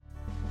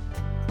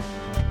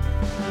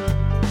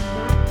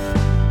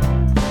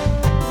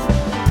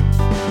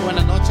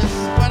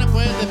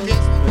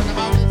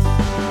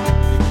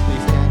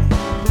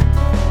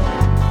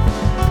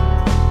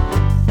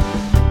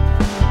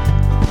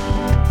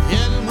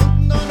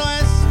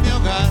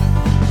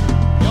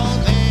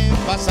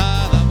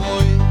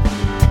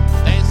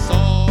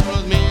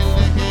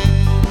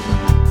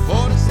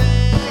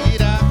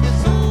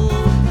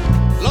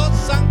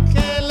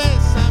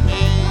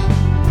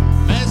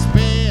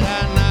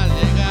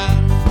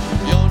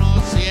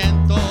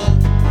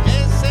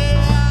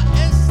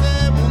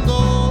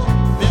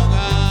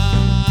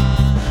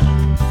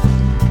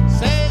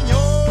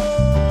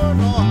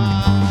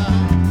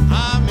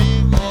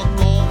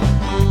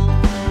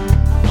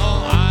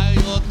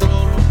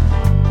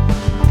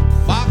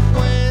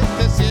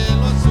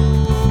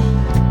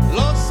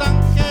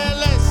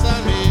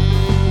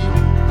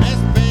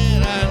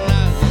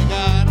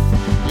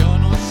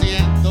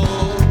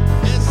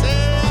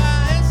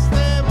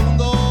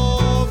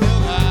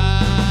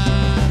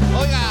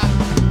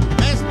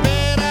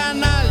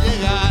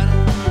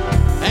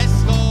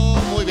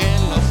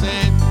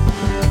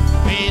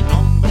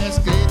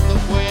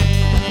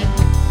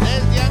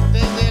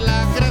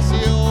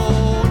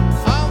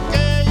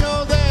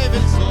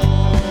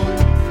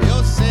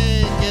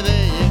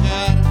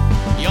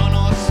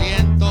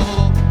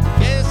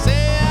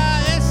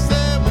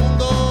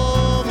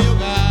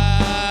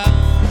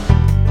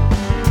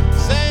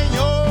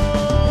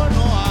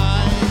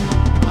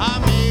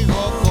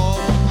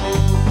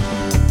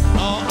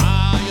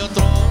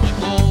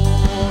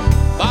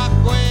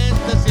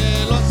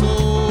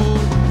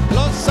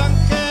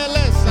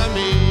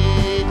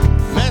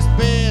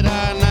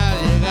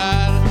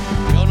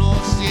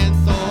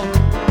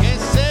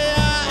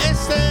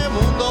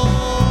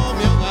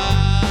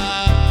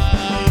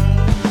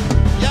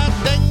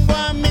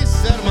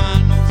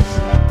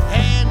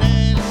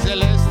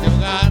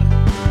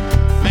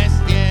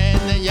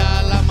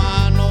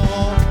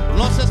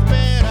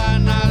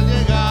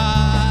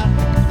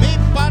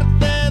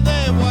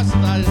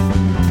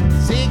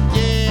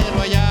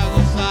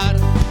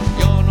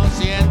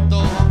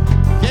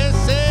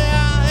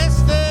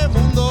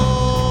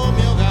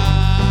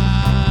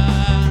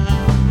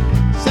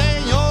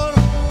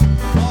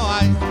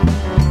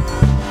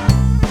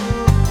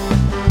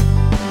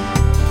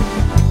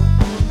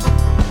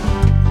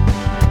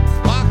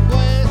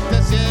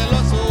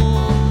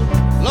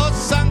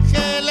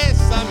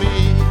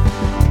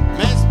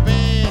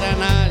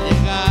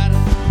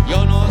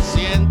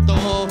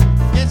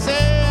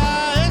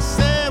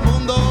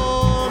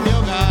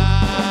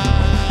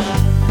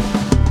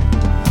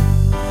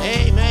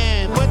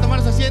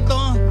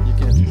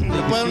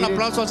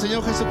aplauso al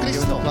Señor Give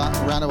Jesucristo. a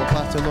round of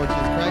applause to the Lord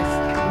Jesus Christ.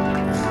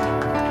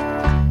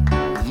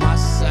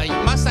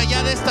 Más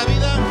allá de esta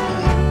vida,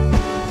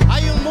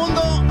 hay un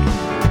mundo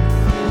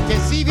que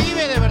sí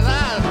vive de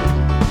verdad.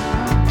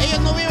 Ellos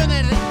no viven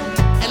en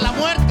la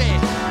muerte,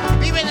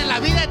 viven en la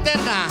vida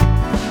eterna.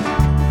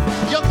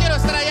 Yo quiero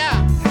estar allá.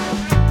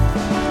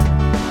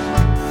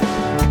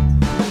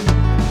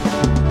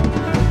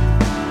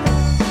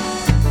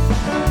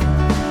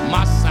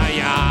 Más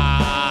allá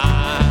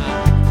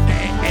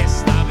de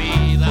esta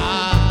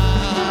vida,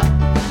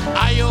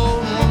 hay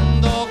un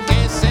mundo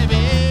que se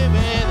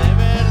vive de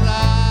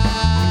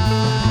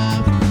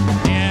verdad.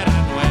 Tierra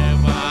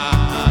nueva,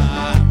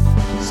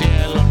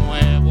 cielo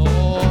nuevo,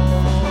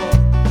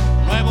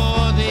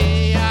 nuevo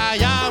día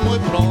ya muy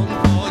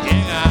pronto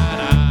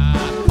llegará.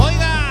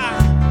 Oiga,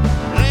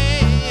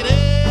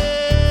 reiré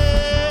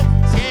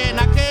si en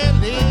aquel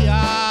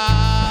día,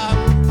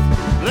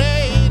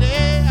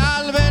 reiré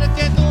al ver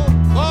que tú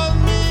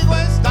conmigo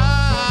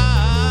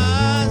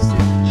estás,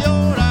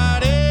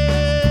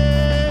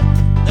 lloraré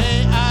de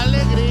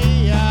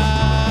alegría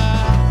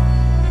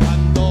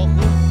cuando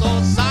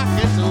juntos a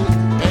Jesús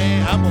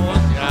veamos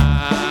ya.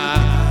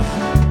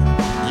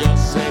 Yo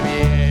sé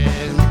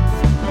bien,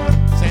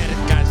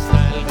 cerca está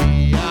el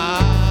día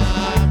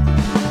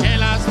que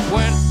las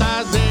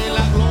puertas de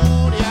la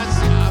gloria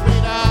se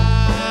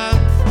abrirán.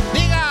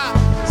 Diga,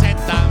 sé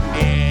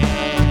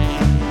también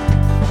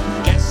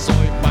que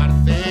soy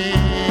parte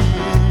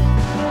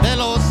de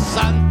los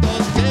santos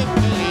que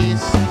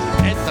feliz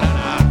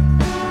entrarán.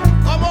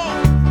 ¿Cómo?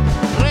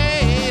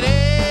 Reiré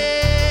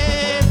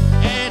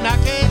en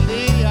aquel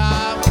día,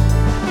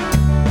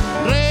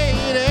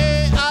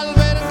 reiré al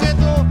ver que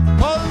tú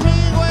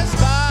conmigo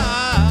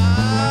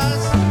estás,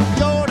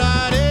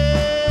 lloraré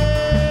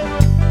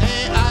de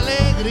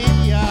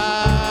alegría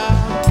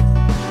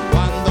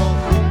cuando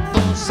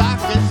juntos a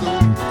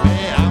Jesús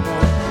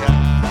veamos ya.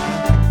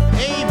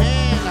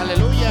 Amén,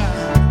 aleluya.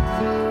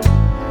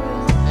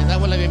 Les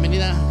damos la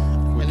bienvenida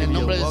en el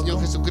nombre del Señor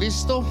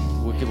Jesucristo.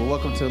 We give a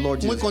welcome to the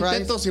Lord Muy Jesus Christ.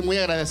 contentos y muy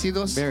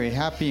agradecidos Very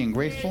happy and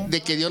grateful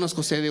de que Dios nos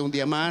concede un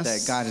día más. that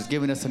God has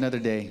given us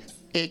another day.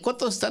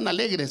 ¿Cuántos están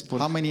alegres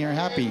How many are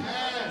happy?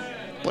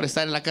 por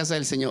estar en la casa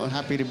del Señor?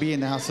 Happy to be in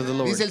the house of the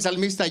Lord. Dice el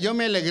salmista, yo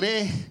me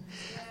alegré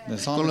The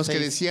con los psalmist que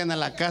says, decían a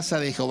la casa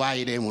de Jehová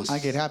iremos. I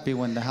get happy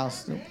when the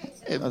house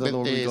of the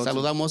Lord we go to.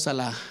 Saludamos a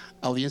la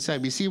audiencia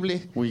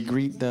visible, We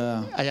greet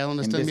the allá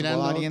donde estén invisible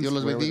mirando. audience, Dios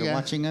los wherever they're bendiga.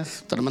 watching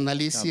us. Tu hermana God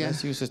Alicia,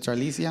 bless you, Sister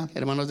Alicia.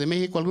 hermanos de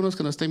México, algunos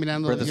que nos estén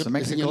mirando, Brothers Dios, from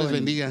el Señor Mexico, les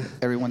bendiga.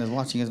 and everyone is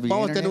watching us via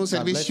Vamos a tener internet. un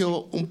God bless you.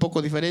 servicio un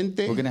poco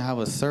diferente We're going to have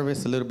a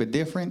service a little bit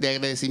different. de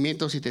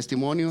agradecimientos y It's going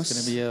testimonios.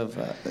 to be of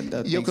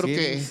Yo creo que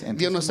thanksgivings and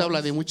Dios nos habla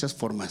de testimonies. muchas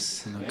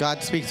formas.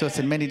 God speaks to us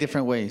in many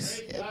different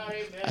ways.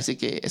 Así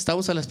que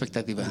estamos a la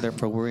expectativa.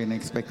 Therefore, we're in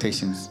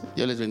expectations.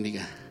 Dios les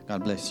bendiga.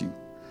 God bless you.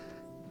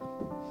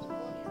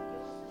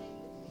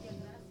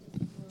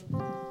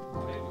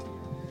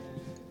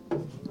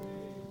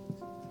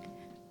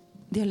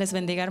 Dios les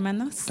bendiga,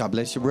 hermanos. God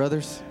bless you,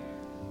 brothers.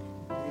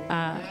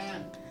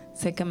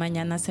 Sé que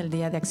mañana es el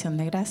día de acción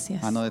de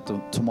gracias, I know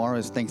that tomorrow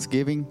is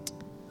Thanksgiving,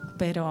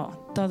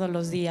 pero todos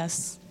los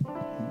días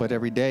but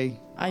every day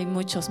hay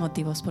muchos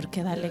motivos por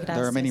qué darle there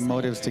are gracias. many a Él.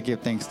 motives to give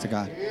thanks to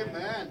God.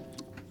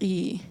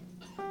 Y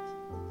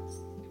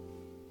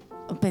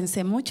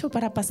pensé mucho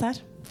para pasar.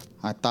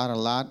 I thought a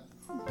lot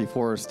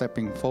before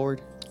stepping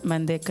forward.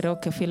 Creo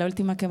que fui la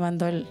última que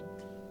mandó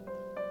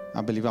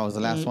I believe I was the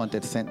last one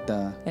that sent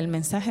el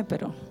mensaje,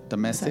 pero the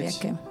no sabía message.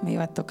 que me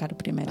iba a tocar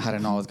primero. I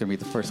didn't know I was going to be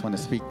the first one to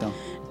speak though.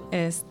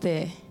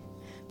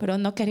 Pero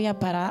no quería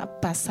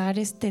pasar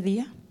este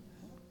día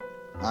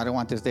I don't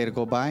want this day to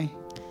go by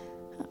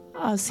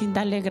sin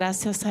darle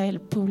gracias a Él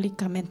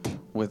públicamente,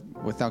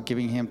 without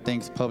giving him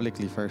thanks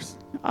publicly first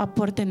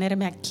por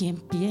tenerme aquí en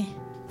pie,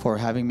 for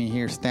having me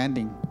here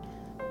standing,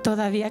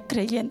 todavía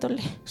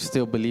creyéndole,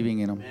 still believing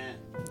in him,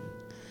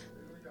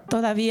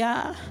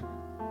 todavía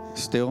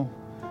still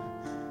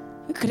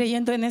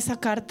creyendo en esa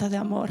carta de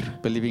amor,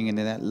 believing in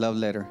that love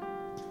letter,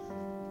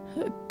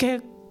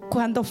 que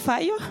cuando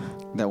fallo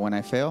that when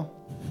I fail,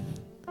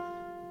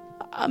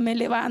 me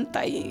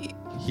levanta y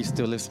he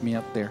still lifts me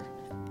up there.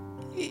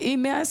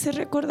 me hace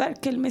recordar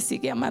que Él me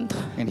sigue amando,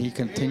 And he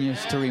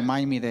continues to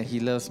remind me that he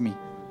loves me.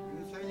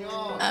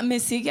 me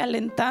sigue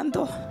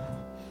alentando,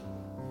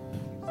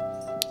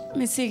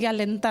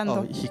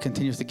 Oh, he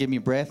continues to give me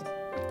breath.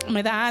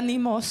 me da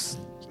ánimos,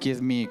 He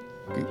gives me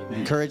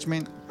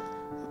encouragement.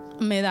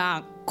 me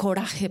da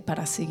coraje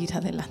para seguir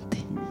adelante,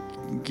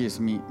 Makes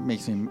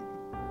me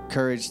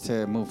courage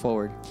to move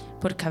forward.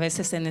 porque a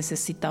veces se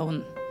necesita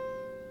un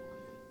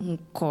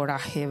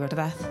coraje,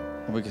 ¿verdad?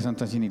 Because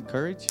sometimes you need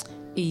courage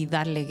Y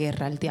darle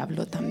guerra al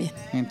diablo también.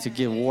 and to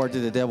give war to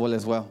the devil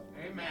as well.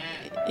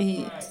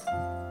 Y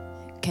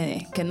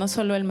que no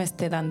solo Él me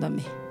esté dando a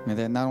mí. And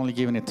that not only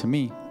giving it to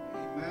me,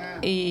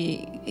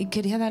 Y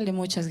quería darle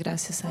muchas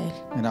gracias a Él,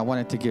 and I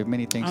wanted to give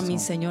many a thanks mi to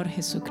Señor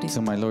Jesucristo.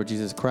 my Lord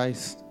Jesus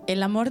Christ,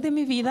 El amor de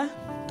mi vida,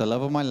 the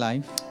love of my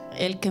life,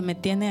 el que me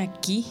tiene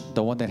aquí,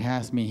 the one that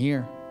has me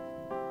here,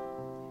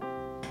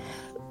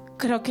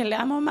 creo que le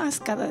amo más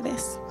cada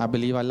vez. I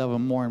believe I love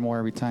him more and more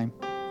every time.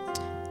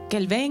 Que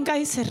Él venga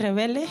y se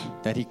revele,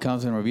 That he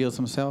comes and reveals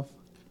himself.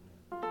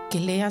 que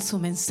lea su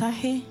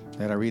mensaje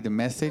That I read the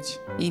message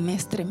y me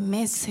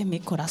estremece mi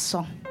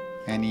corazón.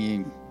 and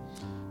he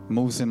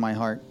moves in my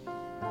heart.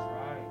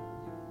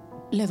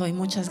 Le doy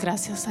muchas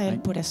gracias a Él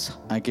por eso.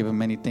 I give him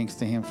many thanks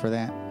to him for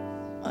that.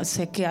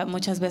 Sé que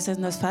muchas veces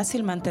no es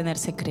fácil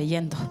mantenerse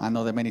creyendo, I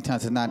know that many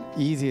times it's not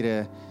easy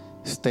to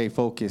stay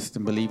focused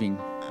and believing,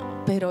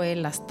 pero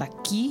Él hasta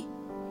aquí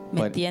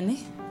me But- tiene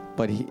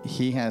but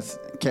he has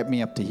kept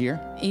me up to here,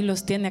 y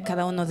los tiene a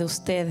cada uno de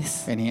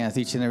ustedes. and he has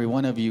each and every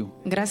one of you.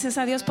 Gracias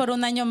a Dios por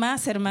un año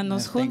más,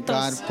 hermanos, Thank God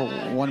juntos. for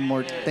one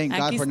more. Thank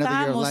God Aquí for another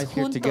year of estamos life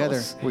here juntos.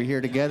 together. We're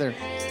here together.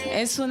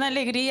 Es una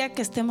alegría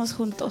que estemos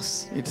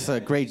juntos. It's a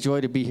great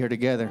joy to be here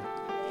together.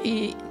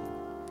 Y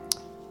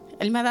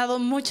Él me ha dado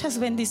muchas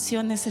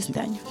bendiciones este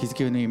año. He's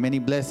given me many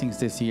blessings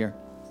this year.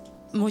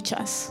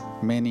 Muchas.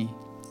 Many.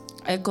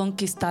 He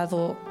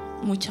conquistado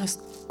muchas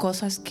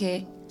cosas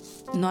que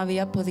no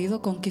había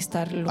podido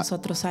conquistar los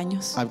otros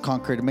años. I've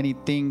conquered many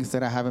things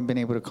that I haven't been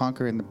able to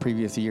conquer in the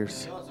previous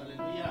years.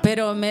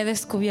 Pero me he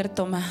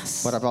descubierto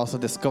más. But I've also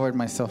discovered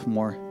myself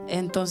more.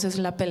 Entonces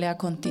la pelea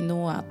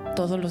continúa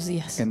todos los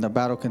días. And the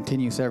battle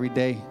continues every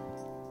day.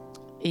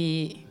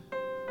 Y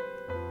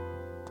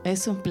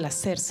es un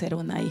placer ser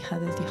una hija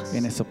de Dios.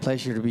 And it's a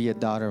pleasure to be a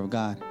daughter of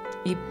God.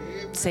 Y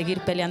seguir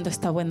peleando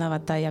esta buena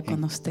batalla con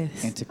And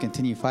ustedes. to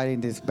continue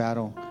fighting this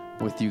battle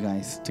with you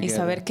guys Y together.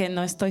 saber que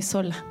no estoy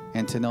sola.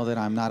 And to know that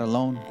I'm not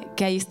alone.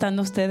 Que ahí están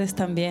ustedes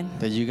también.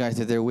 That you guys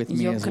are there with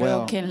me Yo as creo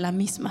well. que en la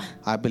misma.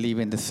 I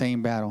believe in the same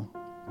battle.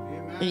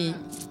 Y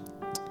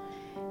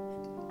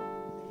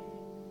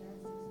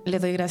le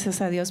doy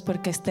gracias a Dios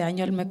porque este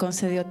año Él me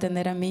concedió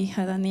tener a mi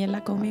hija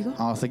Daniela conmigo.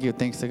 I also give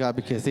thanks to God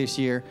because this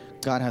year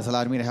God has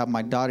allowed me to have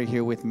my daughter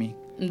here with me.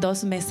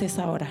 2 meses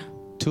ahora.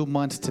 2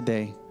 months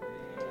today.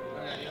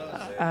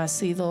 Ha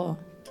sido,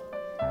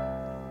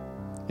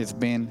 It's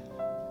been,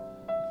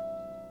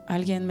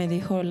 alguien me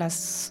dijo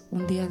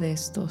un día de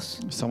estos,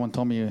 someone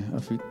told me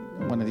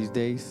one of these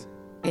days,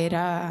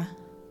 era,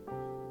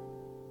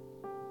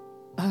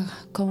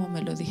 ¿cómo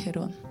me lo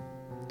dijeron?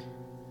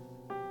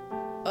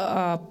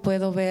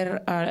 Puedo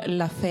ver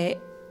la fe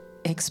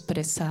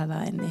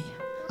expresada en ella.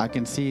 I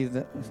can see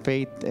the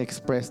faith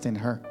expressed in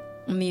her.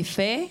 Mi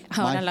fe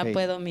ahora My la faith.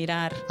 puedo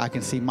mirar I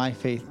can see my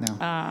faith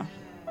now.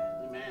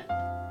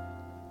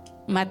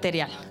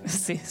 material.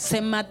 Sí,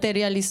 se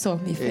materializó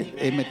mi fe.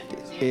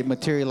 It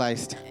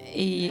materialized.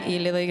 Y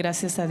le doy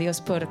gracias a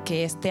Dios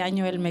porque este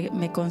año Él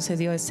me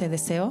concedió ese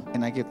deseo.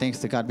 And I give thanks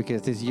to God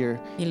because this year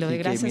Y le doy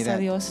He gave me gracias a that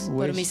Dios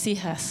por wish. mis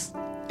hijas,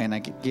 And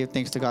I give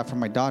thanks to God for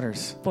my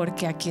daughters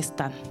porque aquí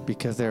están.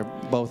 because they're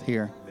both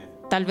here.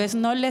 Tal vez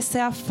no les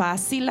sea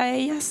fácil a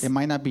ellas, It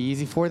might not be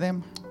easy for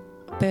them,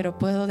 pero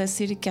puedo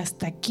decir que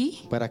hasta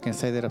aquí but I can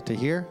say that up to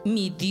here,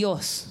 mi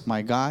Dios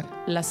my God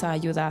las ha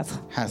ayudado.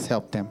 has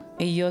helped them.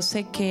 Y yo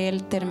sé que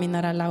Él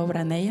terminará la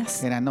obra en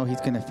ellas. And I know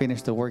He's going to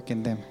finish the work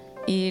in them.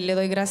 Y le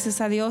doy gracias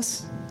a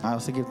Dios I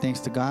also give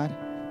thanks to God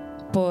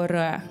por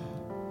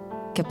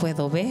que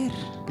puedo ver.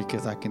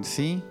 because I can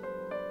see,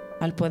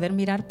 Al poder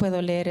mirar puedo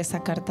leer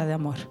esa carta de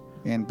amor.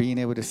 and being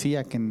able to see,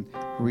 I can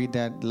read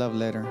that love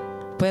letter.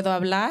 Puedo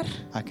hablar,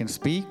 I can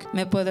speak,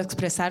 me puedo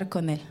expresar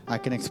con Él. I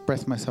can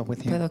express myself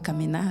with Him. Puedo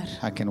caminar,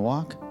 I can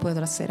walk,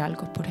 puedo hacer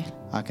algo por Él.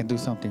 I can do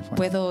something for Him.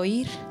 Puedo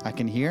oír, I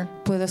can hear,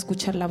 puedo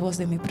escuchar la voz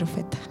de mi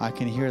profeta. I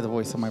can hear the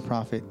voice of my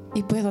prophet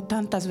Y puedo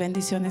tantas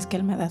bendiciones que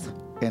Él me ha dado.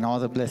 and all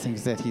the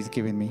blessings that He's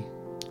given me.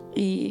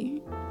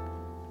 Y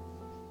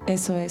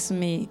eso es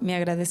mi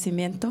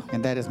agradecimiento.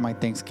 And that is my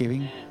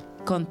thanksgiving.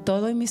 Con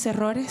todo y mis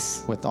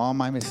errores, With all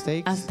my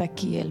mistakes, hasta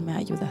aquí Él me ha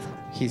ayudado.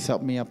 He's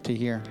helped me up to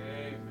here.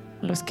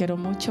 Los quiero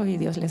mucho y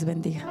Dios les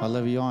bendiga. I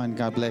love you all and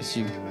God bless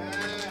you.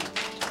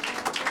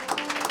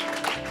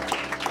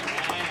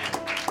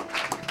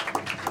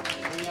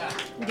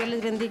 Dios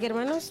les bendiga,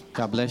 hermanos.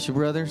 God bless you,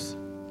 brothers.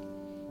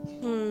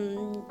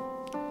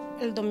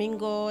 El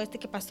domingo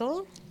que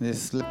pasó,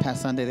 This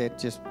past Sunday that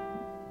just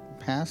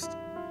passed,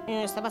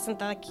 estaba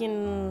sentada aquí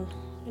en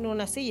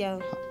una silla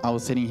I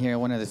was sitting here in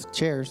one of the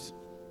chairs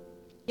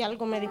y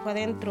algo me dijo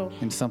adentro.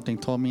 and something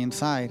told me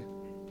inside,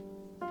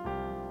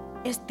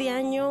 Este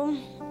año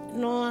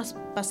no has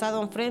pasado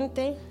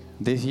enfrente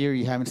this year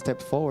you haven't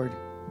stepped forward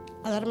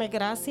a darme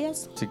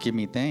gracias, to give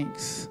me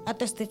thanks a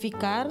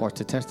testificar or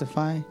to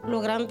testify lo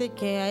grande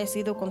que he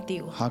sido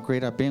contigo. how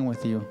great I've been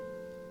with you.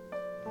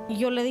 Y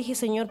yo le dije,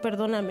 Señor,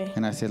 perdóname.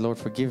 And I said, Lord,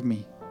 forgive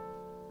me.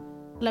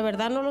 La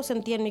verdad no lo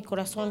sentí en mi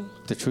corazón.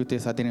 The truth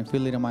is I didn't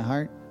feel it in my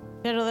heart,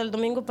 Pero del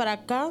domingo para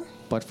acá,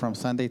 but from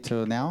Sunday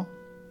till now,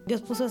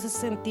 Dios puso ese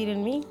sentir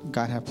en mí,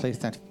 God has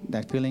placed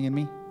that feeling in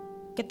me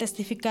que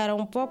testificara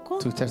un poco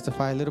to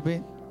testify a little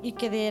bit y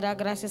que diera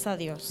gracias a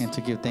Dios. and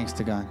to give thanks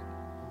to God.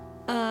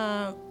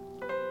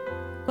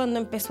 Cuando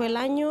empezó el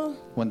año,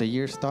 When the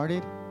year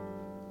started,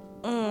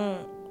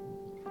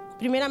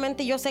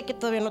 primeramente yo sé que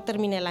todavía no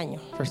terminé el año.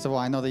 First of all,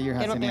 I know the year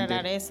Quiero hasn't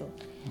aclarar ended. eso.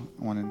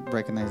 I want to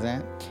recognize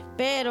that.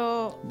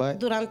 Pero But-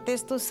 durante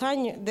estos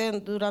años,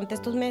 durante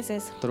estos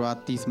meses,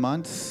 Throughout these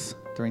months,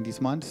 during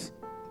these months,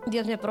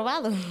 Dios me ha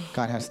probado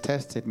God has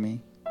tested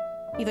me,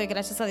 y doy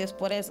gracias a Dios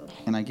por eso.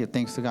 and I give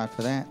thanks to God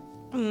for that.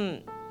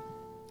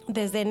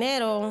 Desde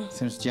enero,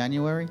 Since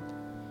January,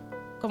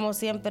 como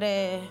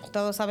siempre,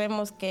 todos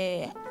sabemos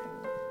que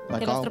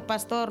like, nuestro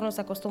pastor nos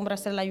acostumbra a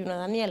hacer el ayuno de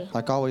Daniel.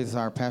 like always,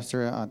 our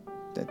pastor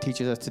that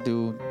teaches us to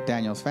do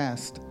Daniel's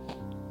fast.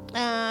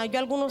 Yo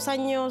algunos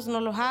años no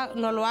lo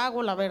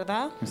hago, la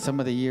verdad, And some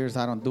of the years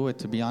I don't do it,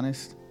 to be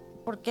honest,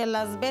 porque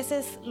las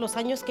veces, los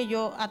años que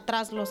yo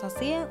atrás lo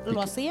hacía,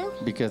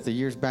 because the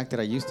years back that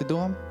I used to do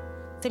them,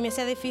 se me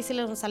hacía difícil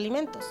en los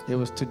alimentos. it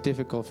was too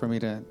difficult for me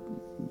to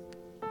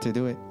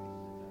do it,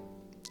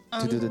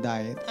 to do the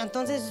diet.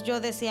 Entonces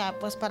yo decía,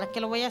 pues ¿para qué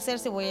lo voy a hacer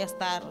si voy a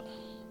estar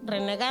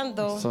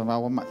renegando? So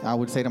I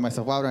would say to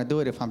myself, why would I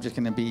do it if I'm just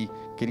going to be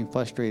getting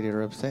frustrated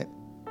or upset?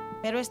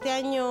 Pero este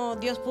año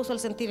Dios puso el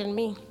sentir en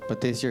mí But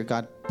this year,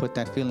 God put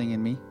that feeling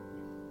in me,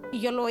 y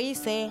yo lo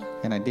hice.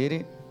 and I did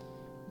it.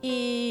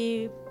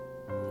 Y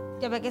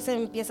ya ve que se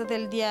empieza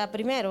del día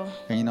primero.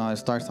 And you know, it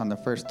starts on the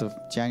 1st of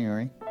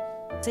January,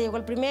 Se llegó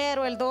el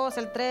primero, el 2,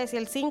 el 3 y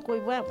el 5 y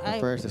bueno, the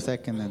first, the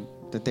second, and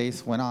the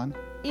days went on.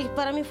 y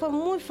para mí fue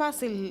muy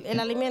fácil el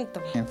alimento.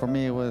 And for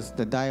me,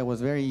 the diet was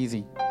very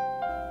easy.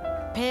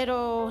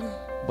 Pero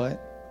But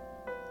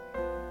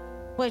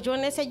pues yo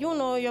en ese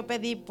ayuno yo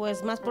pedí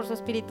pues más por su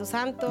Espíritu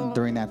Santo,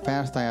 during that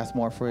fast, I asked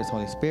more for His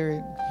Holy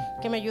Spirit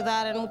que me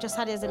ayudara en muchas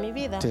áreas de mi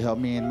vida. to help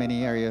me in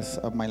many areas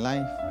of my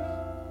life,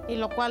 Y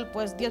lo cual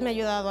pues Dios me ha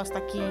ayudado hasta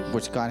aquí.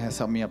 which God has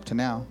helped me up to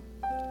now.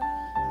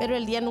 Pero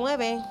el día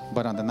 9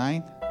 But on the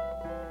 9th,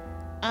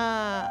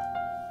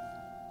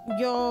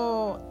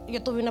 yo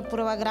tuve una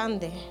prueba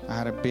grande. I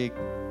had a big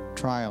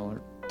trial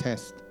or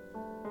test.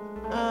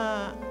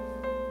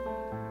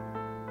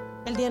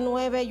 El día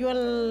 9 yo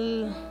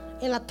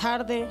en la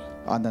tarde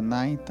On the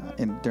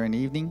 9th, during the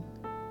evening,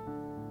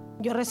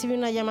 yo recibí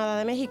una llamada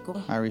de México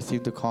I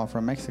received a call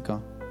from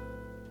Mexico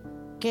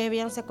que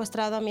habían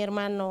secuestrado a mi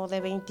hermano de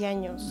 20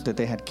 años. that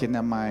they had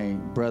kidnapped my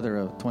brother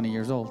of 20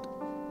 years old.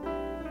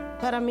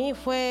 Para mí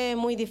fue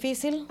muy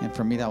difícil And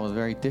for me, that was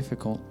very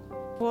difficult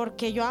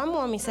porque yo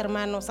amo a mis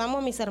hermanos, amo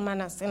a mis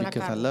hermanas en la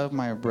because I carne. love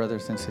my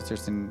brothers and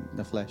sisters in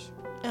the flesh.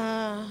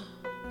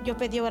 Yo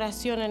pedí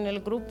oración en el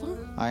grupo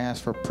I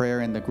asked for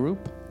prayer in the group,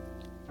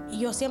 y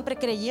yo siempre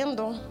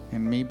creyendo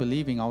and me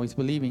believing, always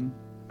believing,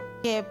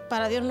 que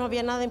para Dios no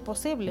había nada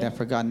imposible. that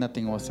for God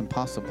nothing was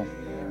impossible.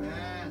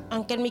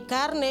 Aunque en mi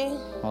carne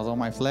Although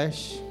my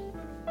flesh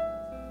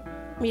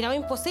miraba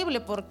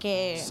imposible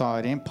porque saw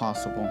it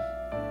impossible,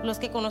 los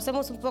que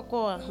conocemos un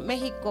poco a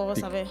México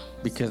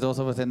because those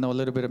of us that know a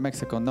little bit of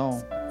Mexico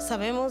know,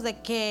 sabemos de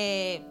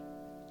que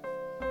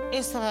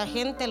esa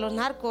gente, los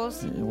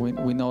narcos,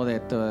 we know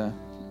that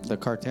the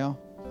cartel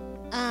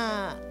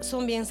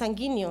son bien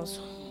sanguíneos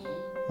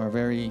are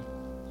very,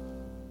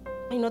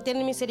 y no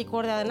tienen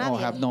misericordia de nadie.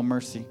 have no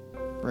mercy,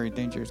 very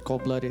dangerous,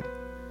 cold-blooded.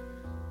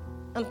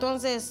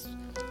 Entonces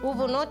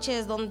hubo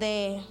noches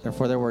donde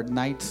Therefore, there were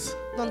nights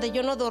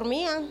yo no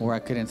dormía, where I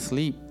couldn't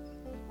sleep,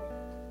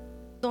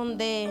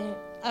 donde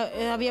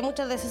había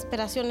mucha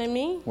desesperación en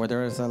mí, where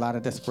there was a lot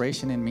of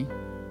desperation in me,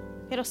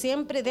 pero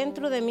siempre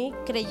dentro de mí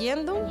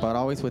creyendo but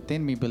always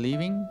within me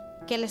believing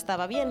que él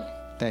estaba bien.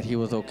 that He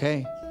was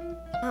okay.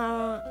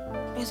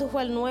 Eso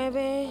fue el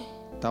 9,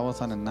 That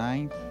was on the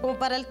 9th. como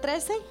para el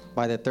 13.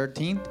 By the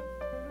 13th,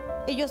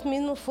 Ellos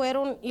mismos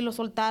fueron y lo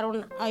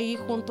soltaron ahí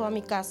junto a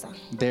mi casa.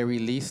 they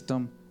released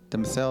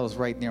themselves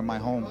right near my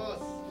home.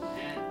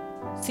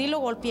 Sí lo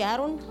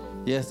golpearon,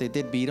 Yes, they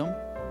did beat him,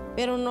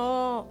 pero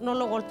no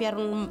lo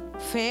golpearon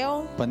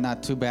feo, but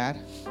not too bad.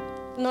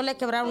 no le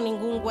quebraron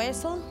ningún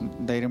hueso.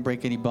 They didn't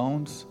break any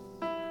bones.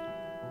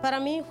 Para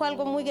mí fue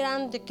algo muy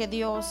grande que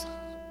Dios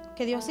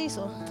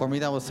hizo. For me,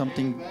 that was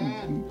something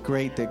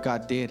great that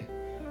God did.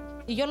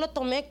 Y yo lo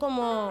tomé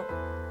como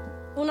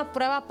una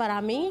prueba para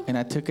mí And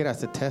I took it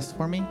as a test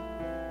for me,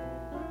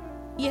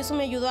 y eso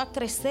me ayudó a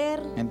crecer,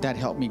 and that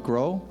helped me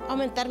grow a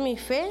aumentar mi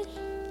fe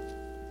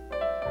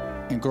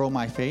and grow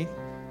my faith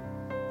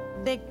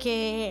de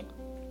que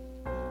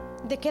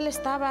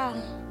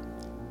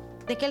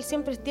él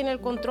siempre tiene el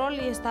control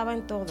y estaba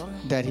en todo.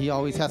 that He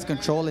always has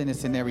control and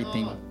is in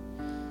everything.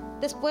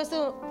 Después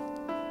de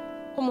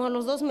como a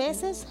los 2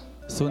 meses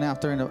Soon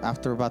after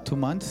about 2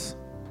 months,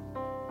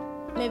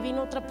 me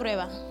vino otra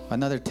prueba.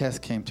 another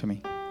test came to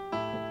me.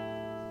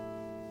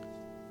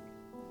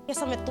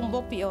 Esa me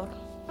tumbó peor.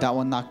 That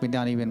one knocked me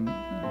down even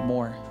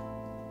more.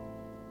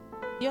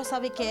 Dios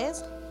sabe qué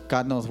es.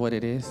 God knows what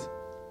it is.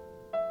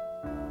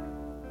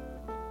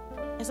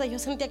 Esa yo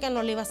sentía que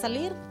no le iba a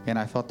salir, And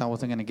I felt I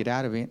wasn't going to get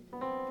out of it.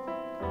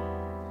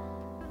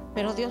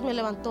 pero Dios me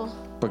levantó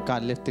But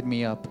God lifted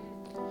me up.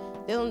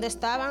 de donde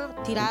estaba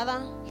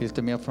tirada. He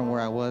lifted me up from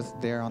where I was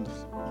there on the...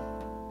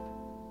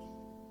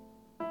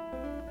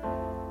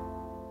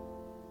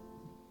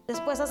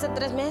 Después hace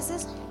 3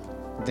 meses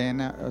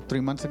Then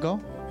 3 months ago,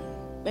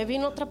 Me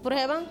vino otra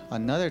prueba.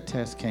 Another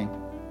test came.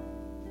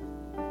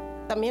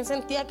 También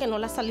sentía que no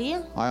la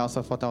salía. I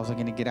also thought I wasn't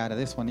going to get out of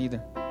this one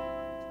either.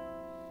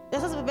 De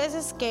esas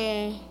veces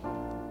que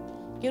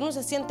uno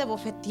se siente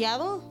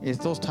bofeteado. It's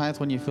those times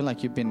when you feel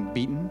like you've been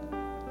beaten.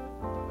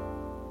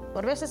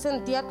 Por veces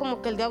sentía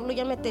como que el diablo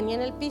ya me tenía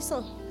en el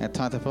piso. At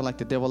times I feel like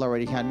the devil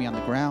already had me on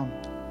the ground.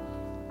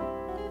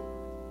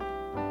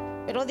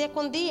 Pero día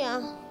con día,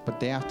 But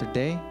day after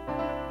day,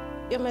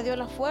 Dios me dio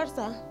la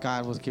fuerza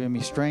God was giving me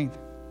strength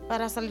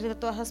para salir de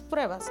todas esas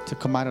pruebas. to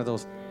come out of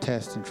those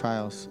tests and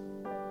trials.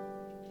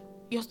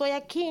 Yo estoy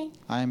aquí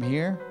I am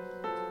here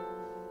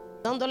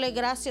dándole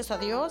gracias a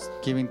Dios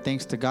giving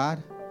thanks to God,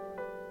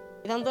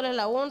 y dándole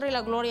la honra y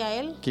la gloria a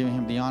Él, giving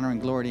Him the honor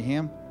and glory to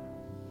Him,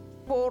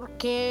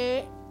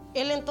 porque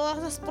Él en todas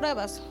esas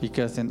pruebas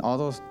because in all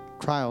those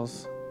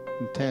trials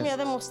and Él me ha tests,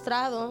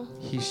 demostrado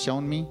He's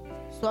shown me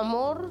su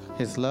amor,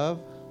 His love,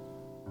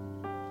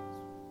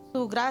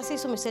 su gracia y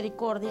su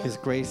misericordia. His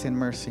grace and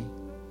mercy.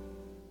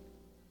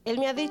 Él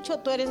me ha dicho,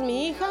 tú eres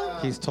mi hija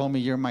He's told me,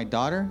 you're my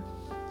daughter,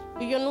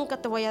 y yo nunca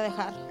te voy a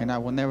dejar. and I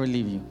will never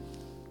leave you.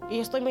 Y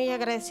estoy muy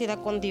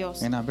agradecida con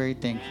Dios And I'm very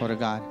thankful to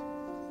God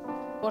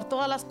por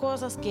todas las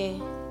cosas que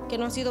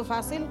no han sido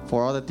fácil,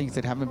 for all the things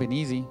that haven't been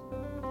easy,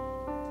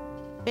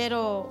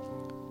 pero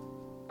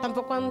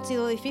tampoco han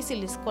sido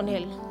difíciles con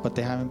Él. but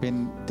they haven't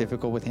been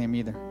difficult with Him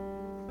either.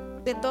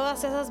 De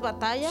todas esas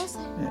batallas,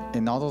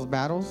 In all those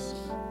battles,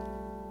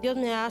 Dios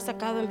me ha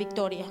sacado en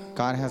victoria.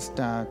 God has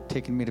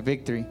taken me to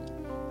victory,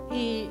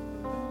 Y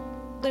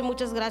doy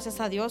muchas gracias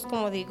a Dios,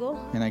 como digo,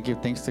 and I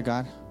give thanks to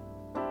God.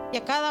 y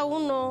a cada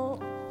uno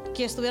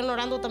que estuvieron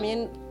orando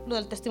también lo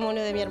del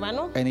testimonio de mi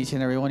hermano. And each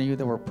and every one of you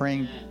that were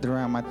praying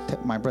during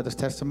my brother's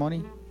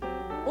testimony,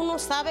 Uno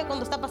sabe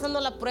cuando está pasando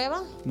la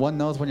prueba one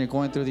knows when you're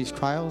going through these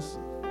trials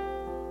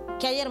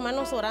que hay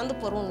hermanos orando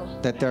por uno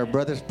that there are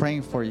brothers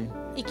praying for you,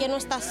 y que no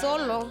está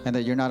solo and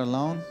that you're not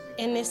alone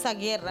en esa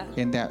guerra.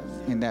 in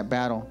that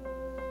battle.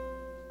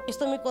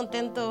 Estoy muy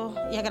contento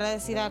y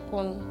agradecida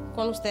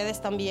con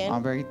ustedes también,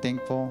 I'm very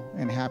thankful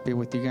and happy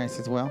with you guys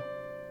as well,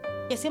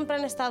 que siempre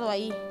han estado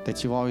ahí.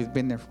 that you've always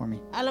been there for me.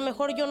 A lo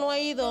mejor yo no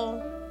he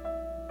ido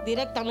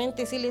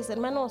directamente a decirles,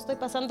 hermano, estoy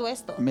pasando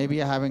esto.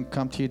 Maybe I haven't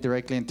come to you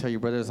directly and tell you,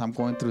 brothers, I'm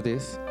going through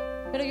this,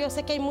 Pero yo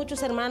sé que hay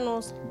muchos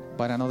hermanos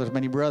but I know there's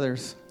many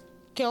brothers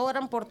que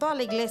oran por toda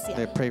la iglesia,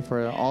 that pray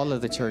for all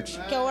of the church.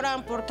 que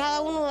oran por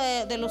cada uno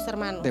de los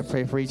hermanos. They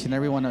pray for each and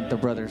every one of the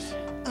brothers.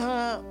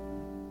 Ah,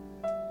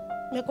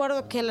 me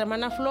acuerdo que la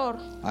hermana Flor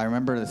I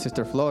remember the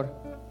sister Flor,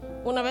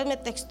 una vez me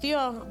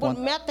texteó, bueno,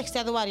 me ha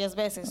texteado varias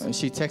veces,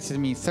 she texted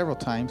me several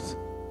times,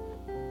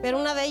 pero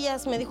una de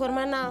ellas me dijo,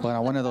 hermana, but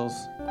on one of those,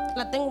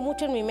 la tengo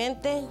mucho en mi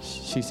mente,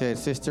 she said,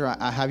 sister,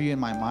 I have you in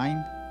my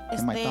mind,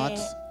 in my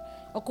thoughts.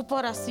 ocupa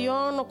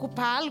oración,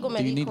 ocupa algo, me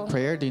Do you dijo. need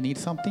prayer? Do you need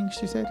something?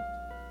 She said.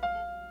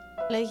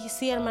 Le dije,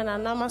 sí, hermana,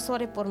 nada más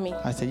ore por mí.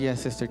 I said,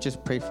 yes, sister,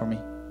 just pray for me.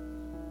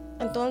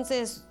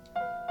 Entonces,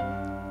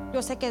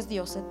 yo sé que es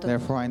Dios. Entonces.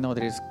 Therefore, I know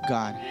that it's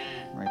God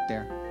right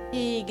there.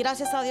 Y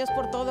gracias a Dios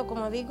por todo,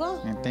 como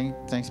digo, And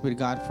thanks be to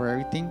God for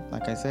everything,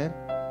 like I said.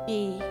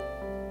 y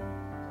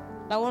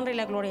la honra y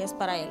la gloria es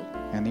para Él.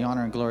 And the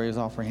honor and glory is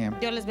all for Him.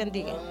 Dios les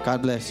bendiga.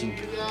 God bless you.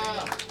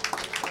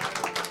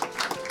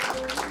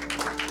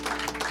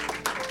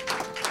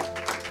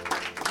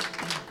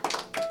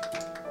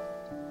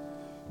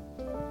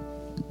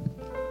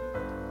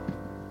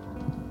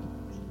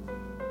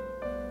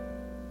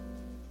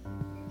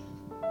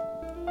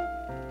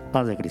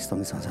 Paz de Cristo,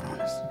 mis amados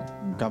hermanos.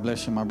 God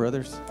bless you, my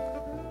brothers.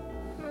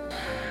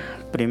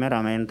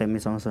 Primeramente,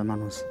 mis amados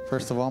hermanos,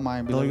 First of all,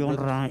 my doy beloved brothers,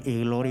 honra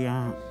y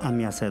gloria a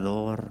mi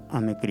Hacedor, a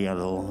mi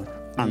Criador,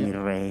 a mi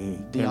Rey,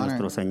 the que es honor-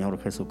 nuestro Señor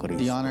the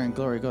Jesucristo. honor and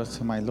glory goes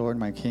to my Lord,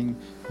 my King,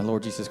 my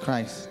Lord Jesus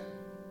Christ.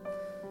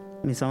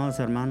 Mis amados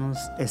hermanos,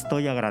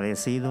 estoy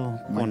agradecido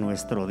con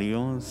nuestro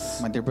Dios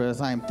My dear brothers,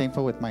 I am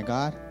thankful with my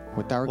God,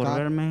 with our por God,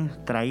 haberme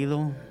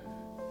traído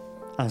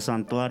al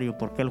santuario,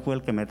 porque Él fue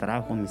el que me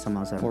trajo, mis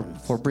amados for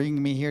hermanos.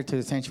 bringing me here to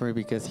the sanctuary,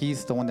 because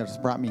He's the one that's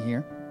brought me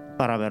here.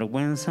 Para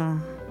vergüenza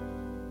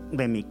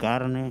de mi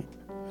carne,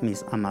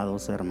 mis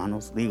amados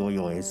hermanos, digo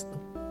yo esto.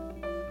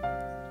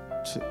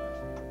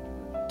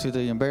 To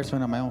the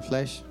embarrassment of my own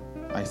flesh,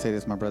 I say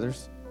this, my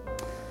brothers.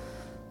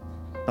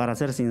 Para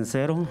ser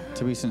sincero,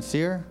 To be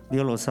sincere,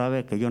 Dios lo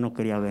sabe que yo no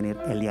quería venir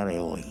el día de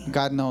hoy.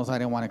 God knows I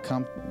didn't want to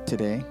come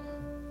today.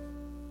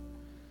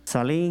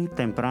 Salí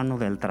temprano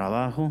del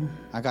trabajo,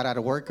 I got out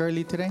of work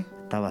early today,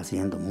 estaba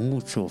haciendo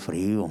mucho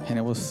frío. and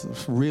it was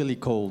really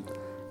cold.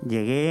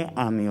 Llegué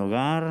a mi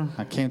hogar,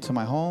 I came to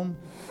my home.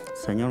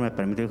 Señor me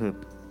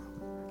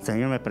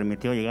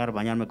permitió llegar,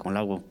 bañarme con el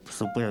agua,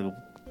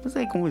 pues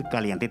ahí como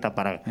calientita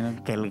para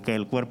que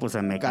el cuerpo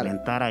se me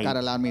calentara. Y God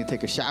allowed me to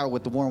take a shower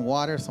with the warm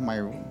water so my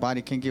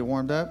body can get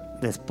warmed up.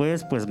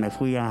 después pues me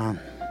fui a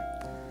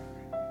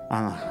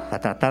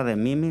tratar de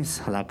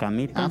mimis a la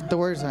camita.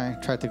 Afterwards, I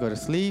tried to go to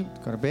sleep,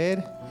 go to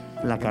bed.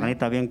 La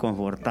carnita bien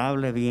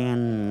confortable,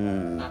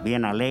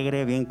 bien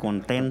alegre, bien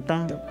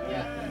contenta.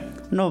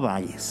 No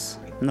vayas.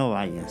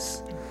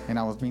 And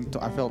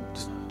I felt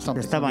something.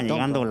 Estaban Don't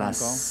llegando go, don't las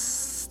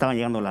go. estaban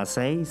llegando las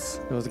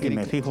 6 It was y getting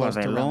me fijo al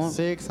close to around reloj.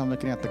 6. I'm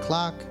looking at the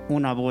clock,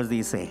 Una voz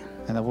dice,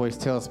 and the voice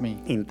tells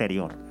me,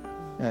 interior,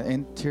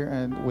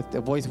 with the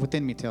voice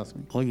within me tells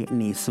me, oye,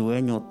 ni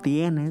sueño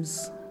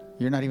tienes.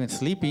 you're not even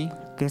sleepy.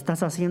 ¿Qué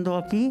estás haciendo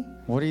aquí?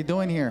 What are you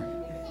doing here?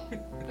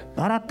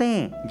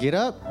 Párate. Get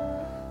up.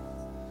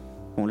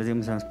 Como les digo,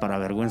 mis hermanos, para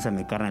vergüenza de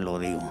mi carne lo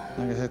digo.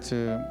 Like I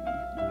said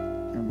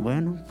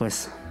Bueno,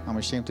 pues I'm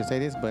ashamed to say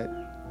this, but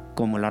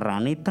como la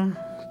ranita,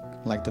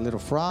 like the little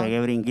frog, pegué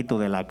brinquito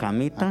de la I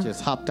camita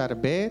just hopped out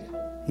of bed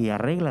y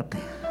arréglate.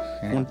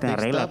 and Ponte, fixed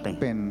arréglate.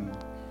 up and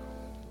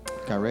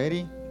got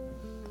ready.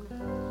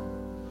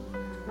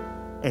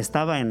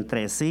 Estaba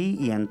entre sí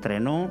y entre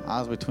no. I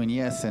was between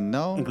yes and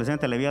no.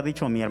 Inclusive le había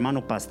dicho a mi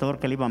hermano pastor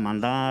que le iba a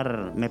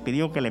mandar, me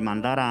pidió que le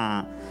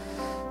mandara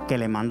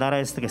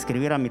que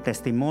escribiera mi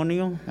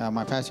testimonio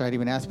My pastor had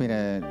even asked me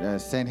to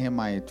send him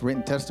my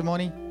written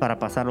testimony para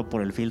pasarlo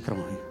por el filtro.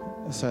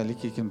 so at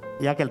least you can.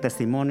 Ya que el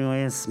testimonio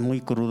es muy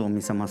crudo,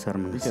 mis amados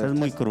hermanos. Because Es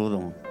muy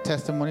crudo.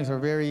 Testimonies are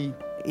very.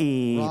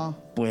 Y Wow.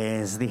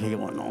 pues dije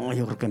yo, no,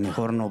 yo creo que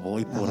mejor no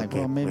voy was like, porque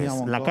well, maybe I pues,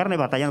 won't la go, carne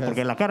batallando,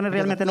 porque la carne because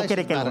realmente the no flesh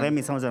quiere is que lo dé, battling.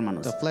 mis amados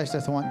hermanos. The flesh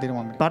didn't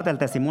want me. Parte del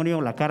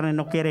testimonio, la carne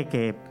no quiere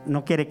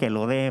que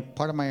lo dé.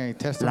 Part of my La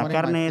testimony,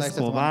 carne my es flesh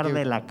doesn't want to cobarde,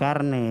 give it. la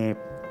carne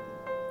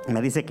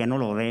me dice que no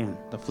lo dé.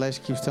 The flesh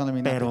keeps telling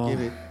me not Pero to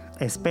give it,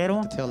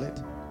 espero to tell it.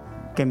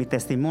 que mi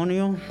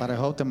testimonio, But I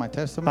hope that my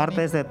testimony,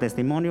 parte de ese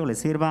testimonio, le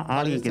sirva a part of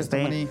alguien this que esté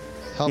testimony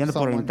helps viendo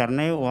por someone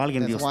internet o a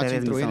alguien de that's watching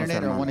ustedes, mis through amados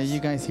internet or one of hermanos.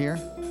 you guys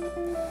here.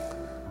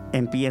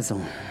 Empiezo.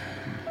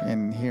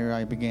 And here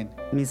I begin.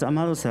 Mis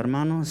amados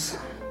hermanos,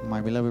 My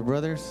beloved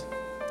brothers,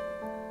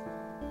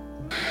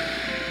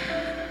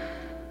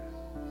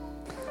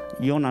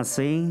 yo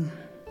nací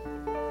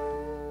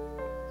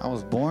I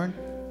was born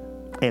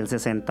el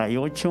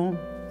 68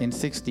 in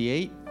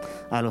 68.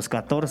 a los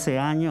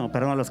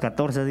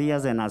 14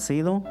 días de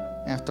nacido.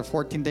 After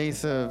 14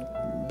 days of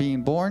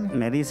being born,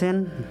 Me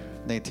dicen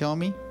they tell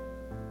me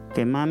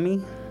que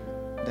mami,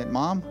 that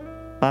mom,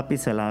 papi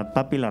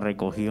la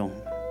recogió.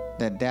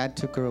 that dad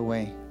took her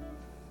away.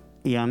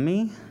 Y a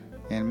mí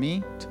And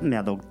me, me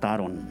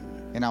adoptaron.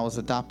 and I was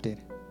adopted.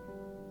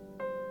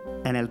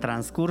 En el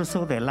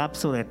transcurso del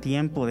lapso de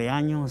tiempo de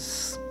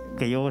años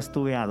que yo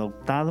estuve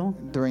adoptado,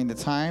 During the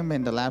time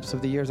and the lapse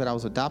of the years that I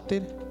was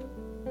adopted,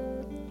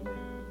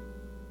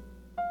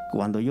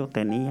 cuando yo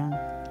tenía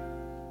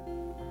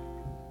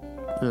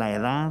la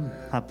edad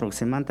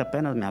aproximadamente,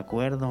 apenas me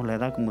acuerdo, la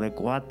edad como de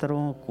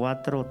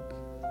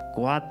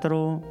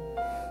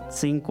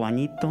 5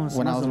 añitos,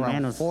 When I más was o around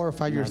menos. 4 or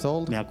 5 years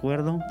old. Me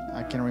acuerdo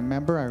I can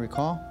remember, I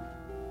recall,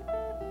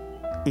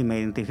 y me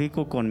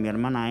identifico con mi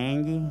hermana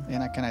Angie.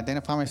 and I can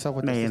identify myself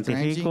with Me the sister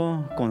Angie,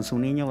 identifico con su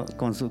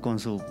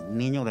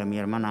niño de mi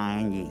hermana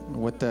Angie.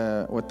 with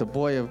the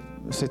boy of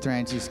sister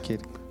Angie's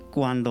kid.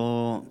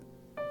 Cuando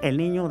el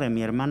niño de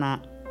mi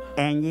hermana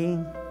Angie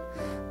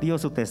dio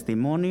su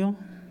testimonio,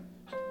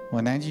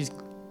 When Angie's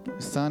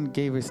son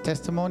gave his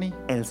testimony,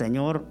 el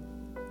Señor,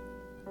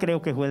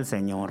 creo que fue el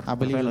Señor, I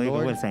believe lo the digo,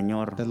 Lord, fue el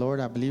Señor. the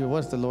Lord, I believe it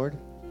was the Lord.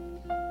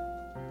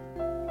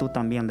 Tú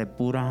también de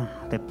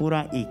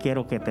pura, y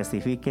quiero que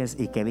testifiques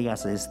y que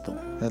digas esto.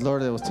 The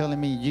Lord that was telling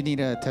me, you need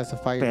to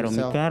testify Pero mi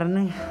yourself.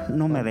 carne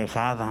no me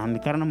dejaba,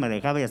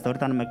 y hasta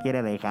ahorita no me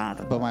quiere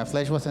dejar. But my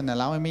flesh wasn't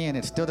allowing me, and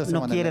it still doesn't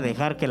No want to quiere let me.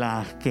 dejar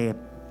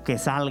que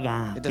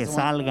salga, It que doesn't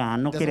want- salga,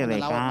 no it quiere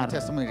doesn't allow my dejar.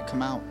 testimony to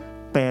come out.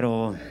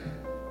 Pero,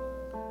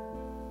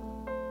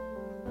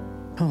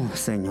 oh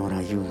Señor,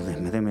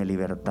 ayúdeme, deme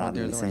libertad, Oh,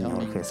 dear mi Lord, help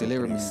Señor me,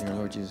 deliver me, Jesucristo. dear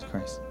Lord Jesus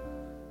Christ.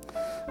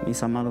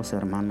 Mis amados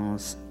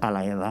hermanos, a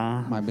la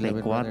edad My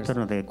beloved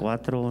brothers. de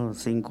 4,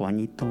 5 At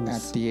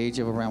añitos, the age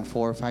of around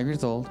 4 or 5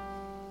 years old,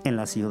 en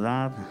la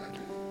ciudad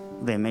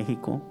de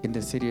México, in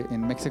the city,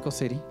 in Mexico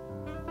City,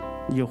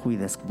 yo fui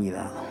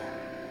descuidado.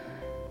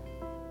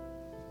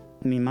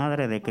 Mi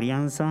madre de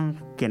crianza,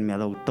 quien me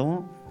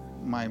adoptó,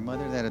 my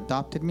mother that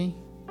adopted me,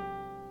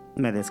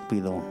 me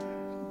descuidó.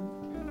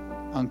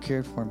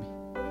 uncared for me.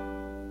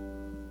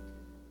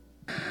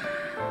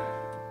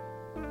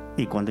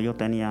 Y cuando yo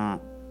tenía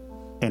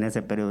en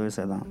ese periodo de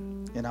esa edad,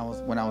 And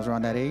when I was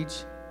around that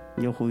age,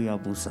 yo fui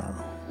abusado.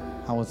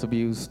 I was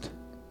abused.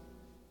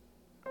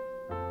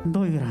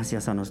 Doy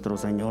gracias a nuestro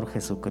Señor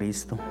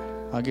Jesucristo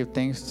I'll give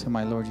thanks to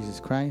my Lord Jesus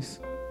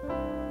Christ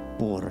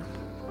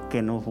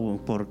porque no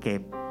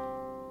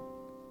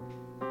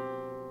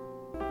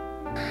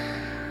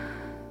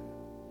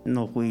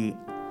fui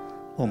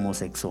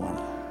homosexual.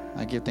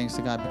 I give thanks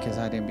to God because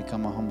I didn't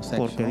become a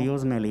homosexual. Porque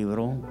Dios me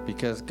libró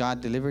Because God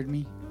delivered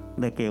me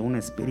de que un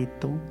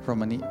espíritu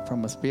from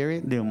a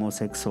spirit de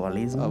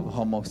homosexualismo of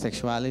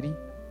homosexuality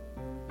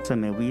se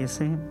me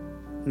hubiese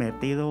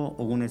metido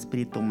un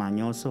espíritu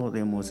mañoso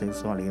de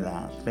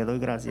homosexualidad. Le doy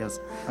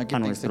gracias I a give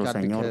thanks to nuestro God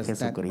Señor because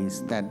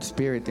Jesucristo. that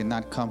spirit did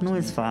not come No to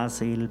es me.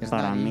 fácil It's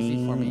para not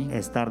easy for mí me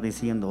estar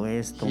diciendo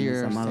esto, mis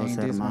here amados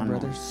saying this, my hermanos.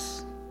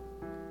 brothers.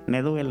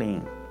 Me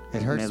duele,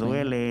 It hurts me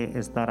duele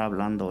estar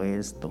hablando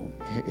esto.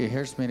 It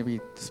hurts me to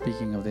be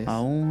speaking of this.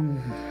 Aún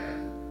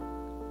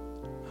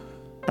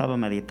Estaba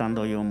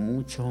meditando yo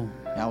mucho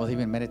I was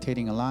even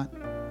meditating a lot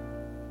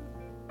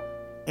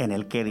en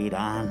el que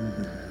dirán,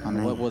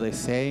 on what will they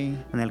say,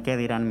 en el que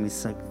dirán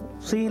mis,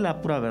 sí,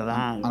 la pura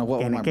verdad, On what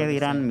will en my el que brothers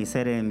dirán say?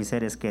 mis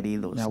seres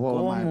queridos. yeah, what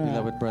will my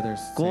beloved brothers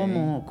say.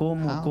 ¿Cómo?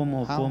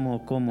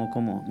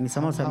 Mis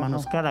amados How?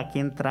 hermanos, cada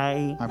quien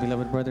trae My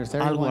beloved brothers,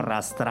 algo everyone,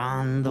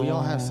 arrastrando we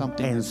all have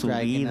something en that's su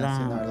dragging us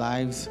in our vida.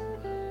 lives.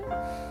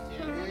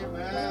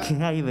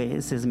 Que hay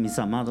veces, mis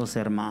amados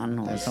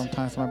hermanos, That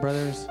sometimes, my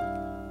brothers,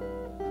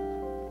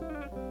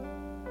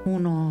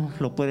 uno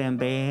lo pueden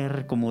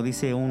ver como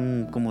dice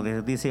un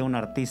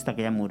artista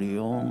que ya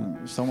murió.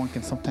 someone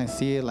can sometimes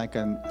see it like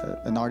an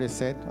artist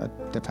said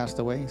that passed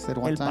away said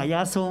one El time.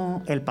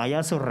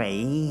 payaso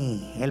reí,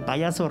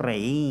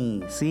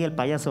 sí, el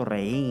payaso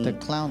reí. The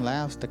clown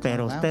laughs, the clown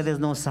Pero laughs. ustedes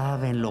no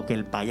saben lo que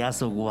el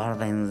payaso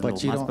guarda en lo But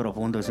you más don't-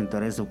 profundo de su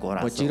interés, su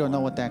corazón. But you don't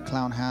know what that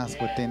clown has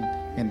within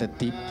in the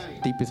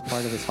deepest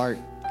part of his heart.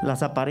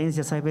 Las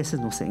apariencias a veces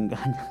nos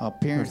engañan.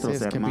 Appearances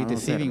Nuestros can be hermanos,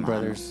 deceiving,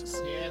 hermanos.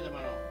 brothers.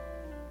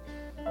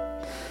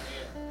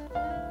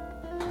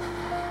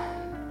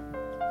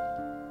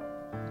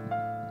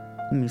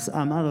 Mis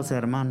amados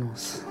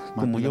hermanos,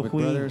 My beloved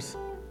brothers,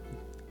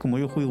 como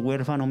yo fui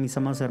huérfano, mis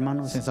amados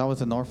hermanos, since I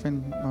was an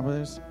orphan, my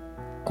brothers,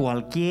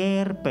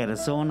 cualquier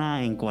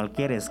persona en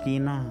cualquier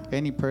esquina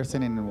any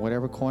person in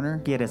whatever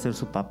corner quiere ser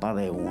su papá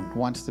de uno.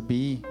 wants to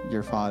be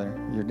your father,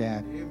 your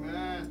dad.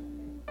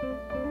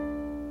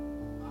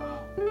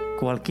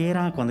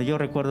 Cualquiera, cuando yo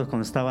recuerdo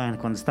cuando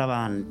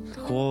estaban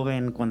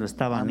joven, cuando I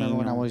estaba remember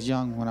when I niño, was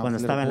young, when I cuando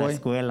was a estaba en little la boy,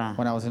 escuela,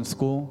 when I was in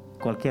school,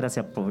 cualquiera se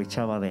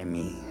aprovechaba de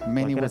mí.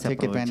 many Cualquiera would se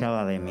take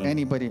aprovechaba de advantage.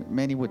 mí.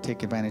 Many would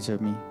take advantage of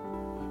me.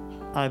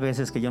 Hay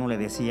veces que yo no le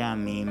decía a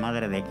mi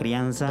madre de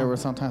crianza There were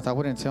sometimes I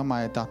wouldn't tell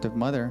my adoptive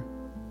mother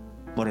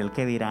por el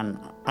que dirán,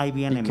 ahí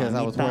viene Because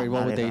I was mamita, worried,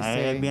 what would they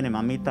ahí say? viene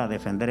mamita a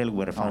defender el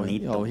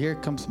huerfanito. oh, here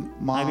comes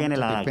mom Ahí viene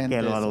to la defend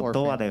que lo this adoptó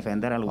a orphan.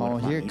 defender al Oh,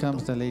 here huerfanito.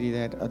 comes the lady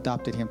that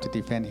adopted him to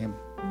defend him.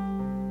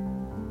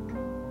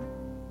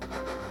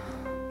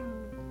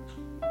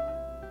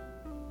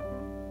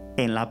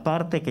 En la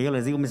parte que yo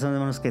les digo, mis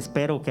hermanos, que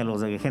espero que a los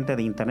de gente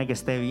de internet que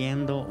esté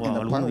viendo o In a the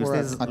alguno part de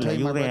where ustedes I le tell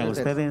you, my ayude a brother,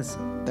 ustedes,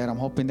 That I'm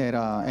hoping that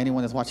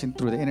anyone that's watching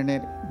through the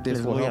internet, this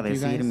les will voy a help you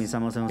decir, guys. mis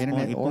amados hermanos,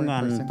 Internet y or in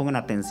person. pongan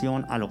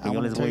atención a lo que I yo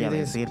wanna les tell voy you a this.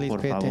 decir, Please por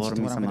pay attention favor,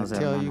 to what mis I'm amados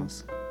gonna tell you.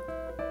 hermanos.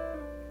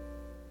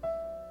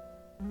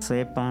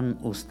 Sepan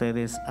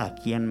ustedes a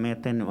quién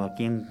meten o a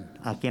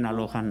quién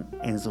alojan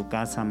en su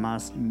casa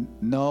más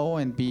Know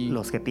and be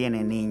los que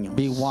tienen niños.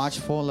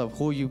 watchful of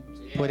who you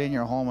put in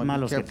your home, and Más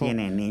be los que careful.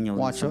 tienen niños,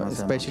 mis Watch, amados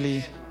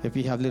especially if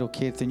you have little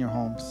kids in your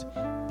homes.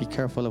 Be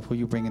careful of who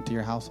you bring into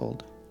your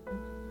household.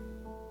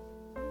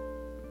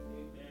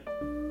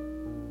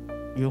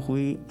 Yo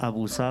fui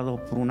abusado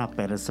por una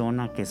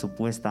persona que I was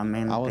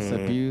supuestamente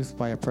abused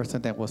by a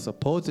person that was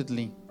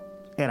supposedly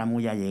era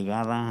muy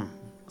allegada,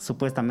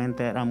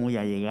 supuestamente era muy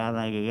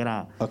allegada, y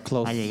era A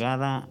close-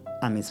 allegada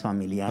a mis a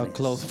familiares.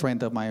 close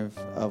friend of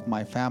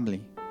my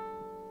family.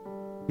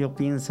 Yo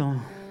pienso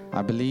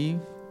I believe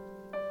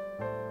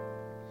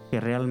que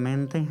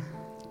realmente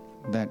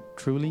that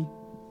truly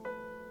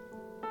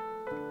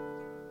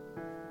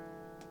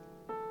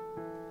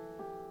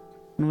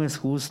no es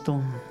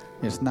justo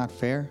it's not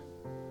fair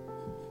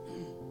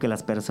que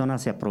las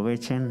personas se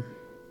aprovechen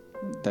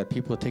that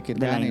people take de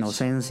la advantage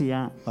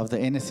inocencia of the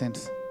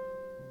innocence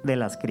de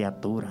las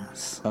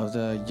criaturas. of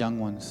the young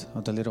ones,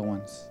 of the little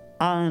ones.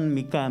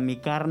 Mi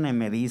carne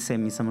me dice,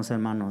 mis amados My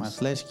hermanos,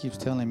 flesh keeps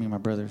telling me, my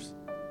brothers,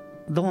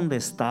 ¿dónde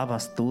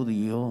estabas tú,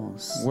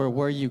 Dios? where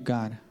were you,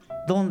 God?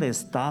 ¿Dónde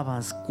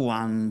estabas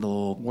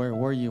cuando Where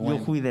were you yo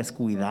when, fui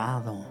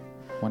descuidado?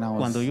 when I was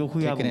cuando yo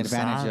fui taken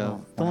advantage abusado?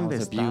 of, when I ¿Dónde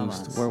was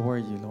abused? estabas? Where were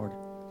you, Lord?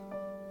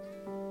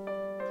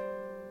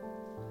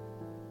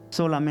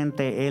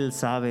 Solamente Él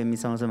sabe,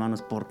 mis amados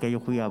hermanos, por qué yo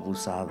fui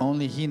abusado.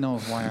 Only He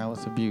knows why I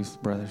was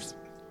abused, brothers.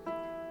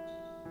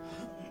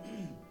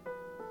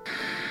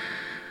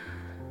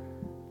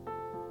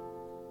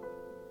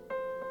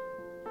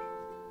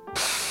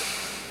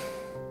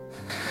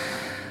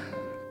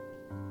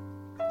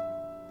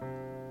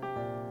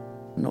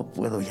 No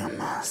puedo ya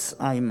más,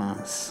 hay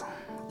más.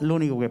 Lo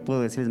único que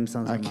puedo decir, mis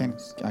amados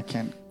hermanos, I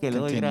can't que le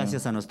doy continue.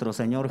 gracias a nuestro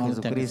Señor Only thing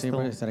I can say, Jesucristo,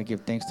 brothers, that I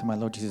give thanks to my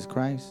Lord Jesus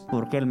Christ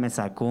porque Él me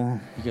sacó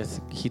because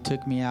He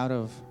took me out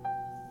of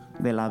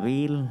de la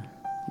vil,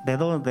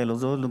 de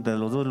los dos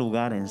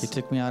lugares, He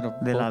took me out of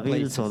de la both vil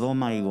places.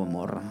 Sodoma y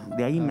Gomorra.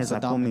 De ahí me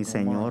sacó Sodom mi and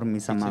Gomorrah. Señor,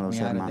 mis He took amados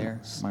me out of there,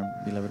 hermanos. my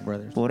beloved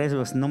brothers. Por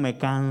eso no me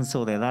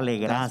canso de darle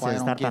That's why I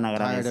gracias, don't estar tan get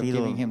tired of agradecido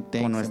giving Him thanks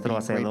con and nuestro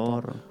being grateful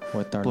Hacedor,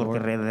 with our porque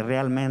Lord.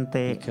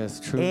 realmente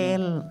Because truly,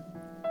 Él,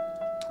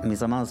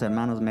 mis amados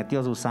hermanos,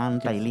 metió su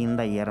santa y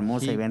linda y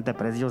hermosa y He- vente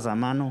preciosa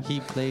mano He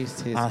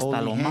placed His hasta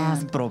holy lo más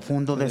hand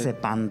profundo to de the- ese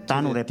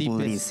pantano to the de deepest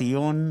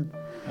pudrición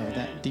of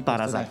that deepest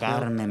para of that hell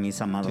sacarme, mis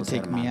to amados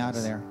take me out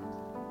of hermanos. there.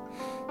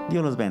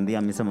 Dios los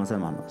bendiga, mis amados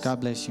hermanos. God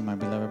bless you, my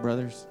beloved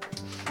brothers.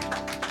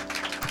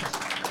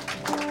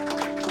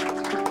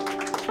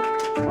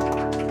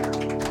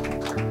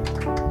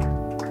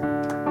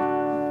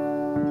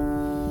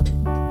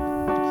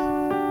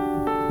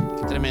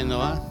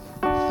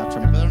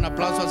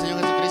 al Señor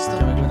Jesucristo.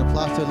 Can we give an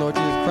applause to the Lord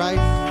Jesus Christ?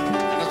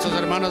 A nuestros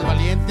hermanos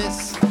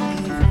valientes.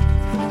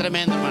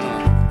 Tremendo,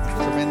 hermano.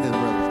 Tremendous,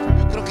 brother.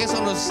 Yo creo que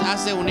eso nos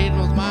hace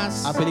unirnos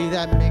más. I believe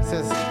that makes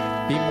us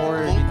be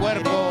more Un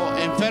cuerpo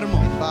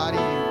enfermo in body.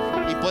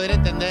 y poder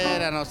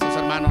entender a nuestros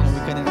hermanos We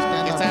can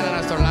understand que our están a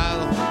nuestro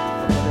lado.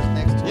 brothers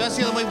next to Yo ha us.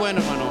 sido muy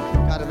bueno, hermano.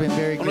 God has been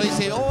very Uno good.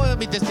 dice, oh,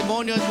 mi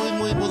testimonio es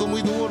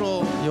muy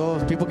duro.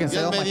 People can say,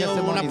 Dios oh, me my dio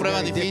testimony una is prueba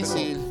very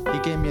difícil. difficult. He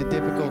gave me a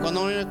difficult.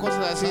 Cuando uno ve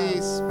cosas así,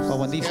 But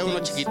when these queda uno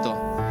things- chiquito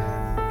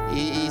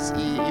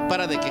y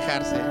para de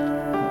quejarse.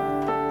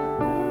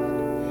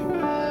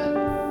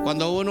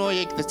 Cuando uno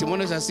oye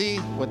testimonios así,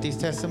 With these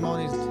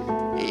testimonies,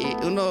 y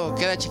uno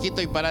queda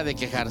chiquito y para de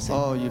quejarse.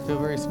 oh, you feel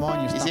very small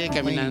and you Y stop sigue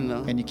complaining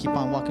caminando. and you keep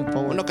on walking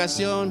forward. Una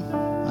ocasión,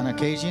 On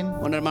occasion,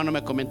 un hermano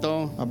me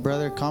comentó, a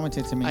brother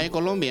commented to ahí me en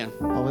Colombia,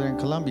 over there in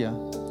Colombia.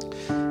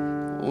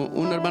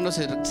 un hermano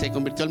se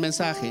convirtió al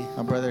mensaje.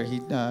 A brother,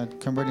 he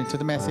converted to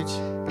the message.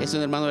 Es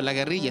un hermano de la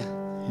guerrilla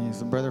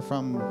He's a brother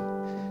from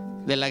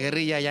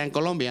allá en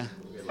Colombia.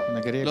 la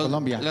guerrilla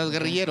Colombia. Los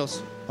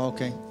guerrilleros.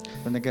 Okay,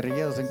 from the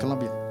guerrilleros in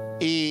Colombia.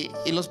 Y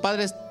los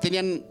padres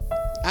tenían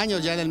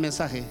años ya en el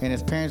mensaje. And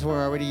his parents were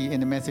already in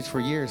the message for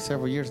years,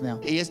 several years now.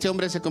 Y este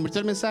hombre se convirtió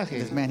al mensaje.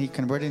 This man, he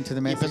converted into the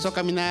Y message. empezó a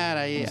caminar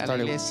ahí He a la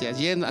started iglesia,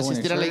 going to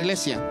asistir a la church.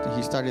 iglesia.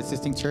 He started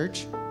assisting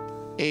church.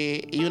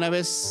 Y una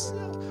vez,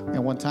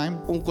 And one time,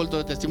 un culto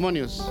de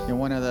testimonios. in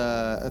one of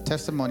the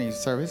testimony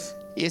service,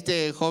 Y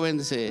este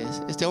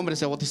hombre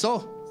se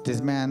bautizó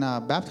this man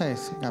got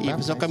y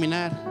empezó a baptized,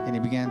 caminar. and he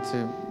began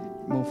to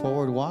move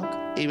forward, walk.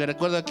 Y me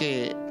recuerda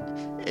que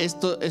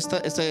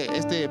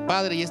este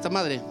padre y esta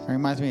madre It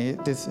reminds me,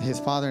 his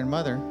father and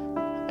mother,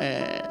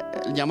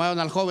 llamaron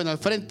al joven al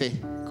frente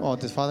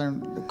this father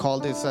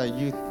called this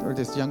youth or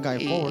this young guy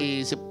forward,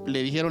 y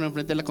le dijeron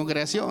enfrente de la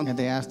congregación and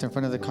they asked in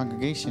front of the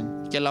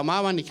congregation que lo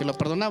amaban y que lo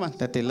perdonaban.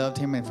 that they loved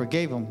him and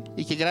forgave him.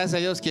 Y que gracias a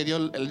Dios que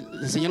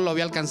el Señor lo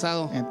había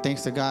alcanzado. And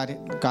thanks to God,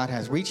 God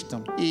has reached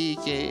him. Y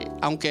que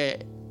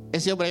aunque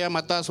ese hombre había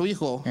matado a su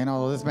hijo, And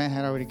although this man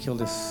had already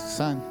killed his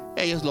son,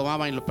 ellos lo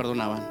amaban y lo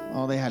perdonaban.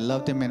 they had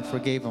loved him and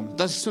forgave him.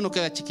 Entonces uno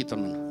queda chiquito,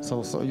 hermano.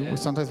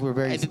 Sometimes we're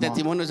very Hay de small.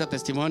 testimonios a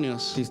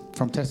testimonios.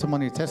 From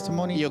testimony to Y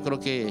testimony, yo creo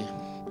que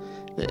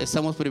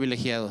estamos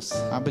privilegiados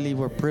I believe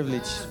we're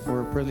privileged.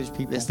 We're privileged de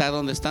people estar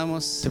donde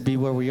estamos to be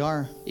where we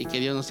are, y que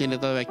Dios nos tiene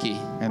todavía aquí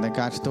and that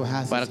God still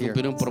has para us here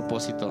cumplir un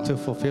propósito. to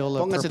fulfill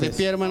a Pónganse de purpose.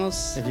 pie,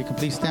 hermanos. If you can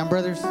please stand,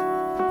 brothers.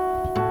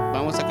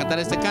 Vamos a cantar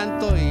este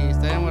canto y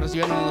estaremos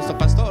recibiendo a nuestro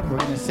pastor. We're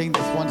going to sing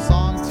this one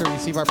song to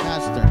receive our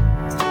pastor.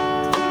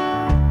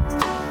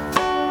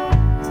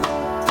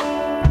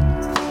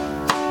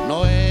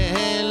 No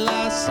en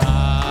las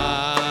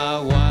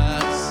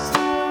aguas,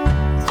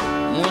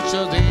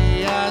 muchos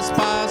días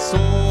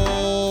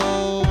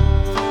pasó,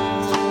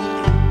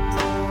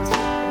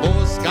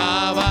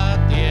 buscaba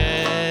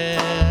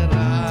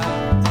tierra,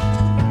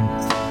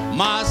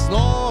 mas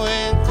no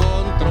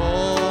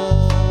encontró.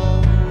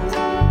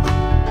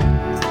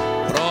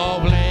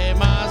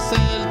 Problemas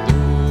él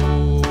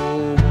tuvo,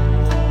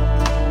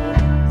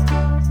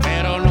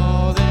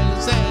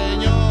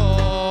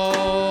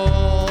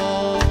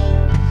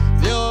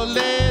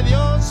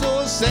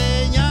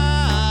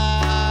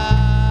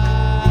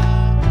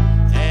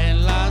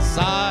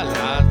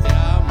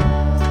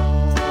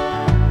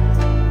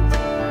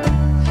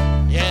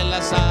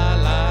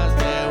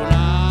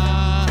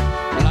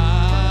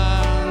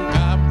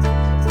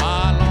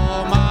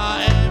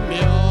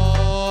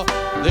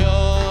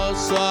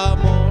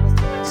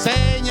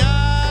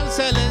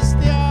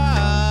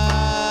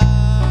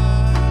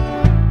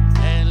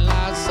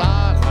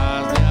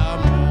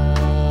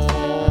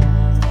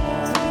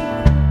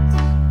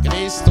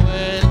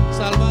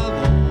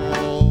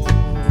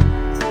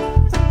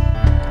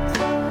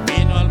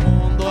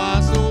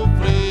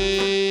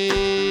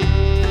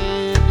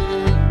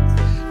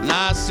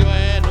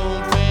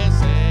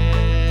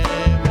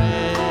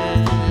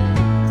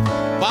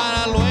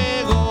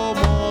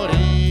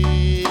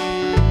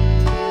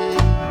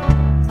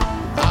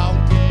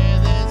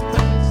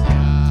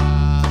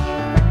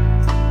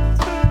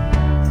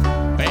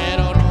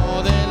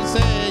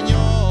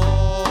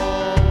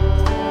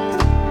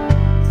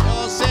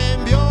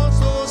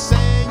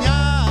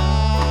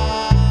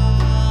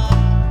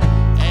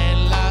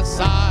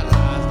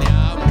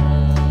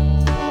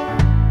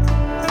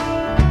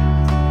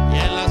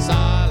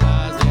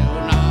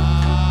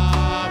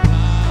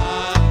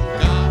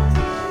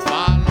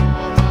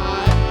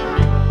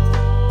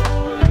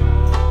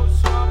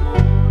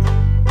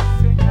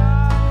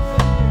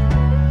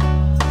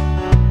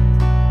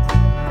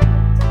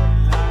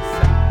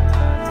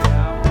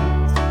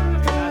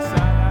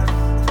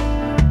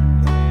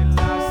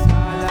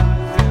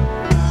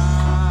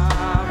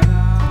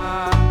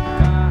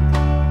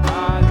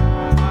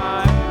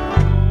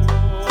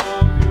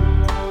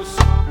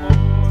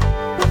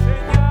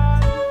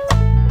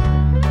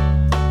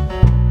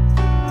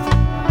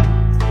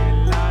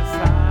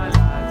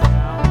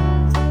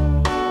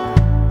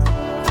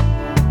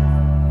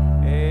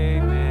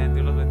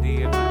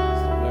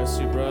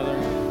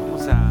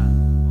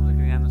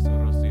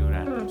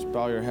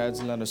 Bow your heads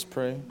and let us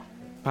pray.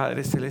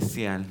 Padre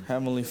Celestial,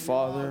 Heavenly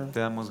Father, te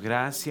damos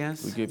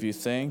gracias we give you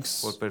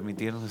thanks por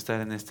permitirnos estar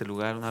en este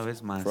lugar una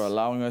vez más. for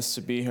allowing us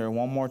to be here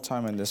one more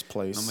time in this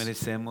place. No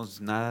merecemos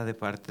nada de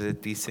parte de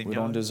ti, We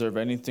don't Señor. deserve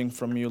anything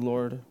from you,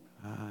 Lord.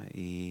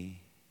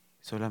 Y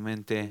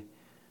solamente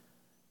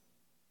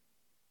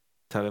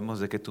sabemos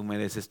de que tú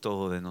mereces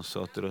todo de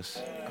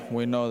nosotros.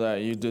 We know that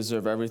you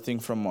deserve everything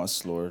from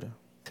us, Lord.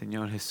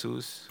 Señor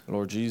Jesús,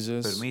 Lord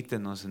Jesus,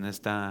 permítenos en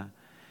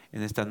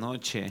esta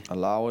noche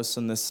allow us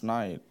in this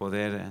night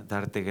poder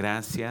darte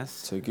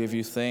gracias to give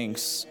you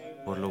thanks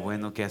por lo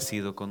bueno que has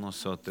sido con for the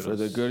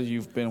nosotros, good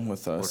you've been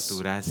with por us, tu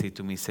gracia y tu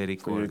for your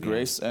misericordia.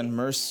 grace and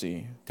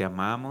mercy. Te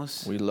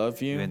amamos We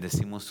love y you.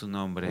 bendecimos tu We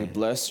nombre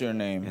bless your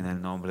name. en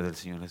el nombre del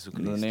Señor In the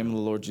Jesucristo. name of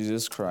the Lord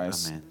Jesus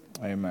Christ. Amén.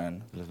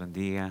 Amen. Los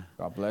bendiga.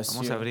 God bless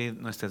Vamos you. a abrir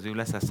nuestras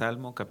Biblias a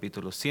Salmo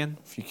capítulo 100.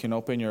 If you can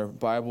open your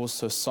Bibles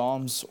to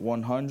Psalms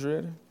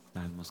 100.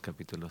 Salmos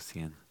capítulo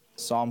 100.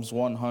 Psalms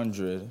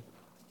 100.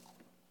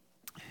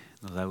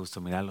 Nos da gusto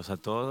mirarlos a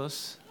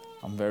todos.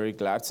 I'm very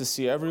glad to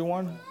see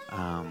everyone.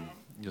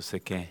 Yo sé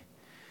que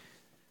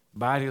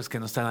varios que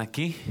no están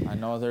aquí, I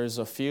know there's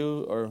a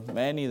few or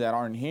many that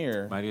aren't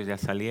here. varios ya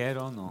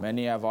salieron o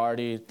Many have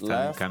already están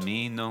en left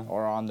camino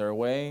or on their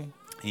way.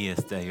 y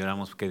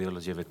oramos que Dios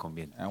los lleve con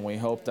bien. And we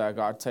hope that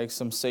God takes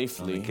them Donde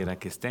safely, quiera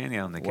que estén y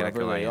a donde quiera que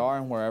wherever they vayan. are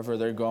and wherever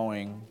they're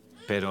going.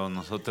 Pero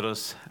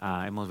nosotros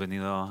hemos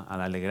venido a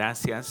darle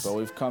gracias, But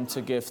we've come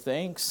to give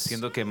thanks,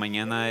 siendo que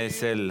mañana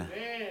es el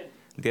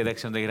Día de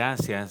Acción de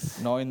Gracias.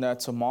 knowing that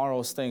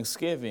tomorrow's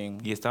Thanksgiving.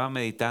 Y estaba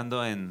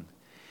meditando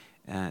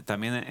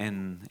también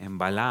en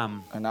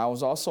Balaam And I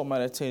was also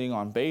meditating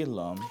on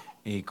Balaam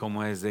y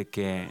cómo es de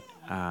que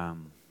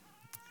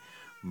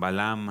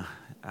Balaam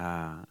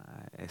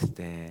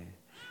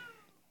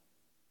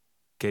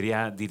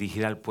quería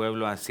dirigir al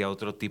pueblo hacia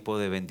otro tipo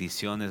de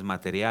bendiciones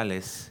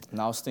materiales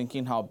and I was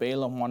thinking how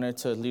Balaam wanted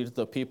to lead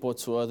the people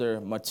to other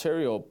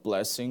material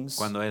blessings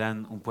cuando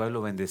eran un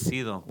pueblo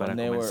bendecido. Para when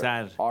they were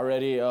comenzar,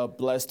 already a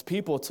blessed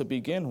people to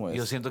begin yo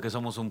with. siento que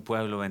somos un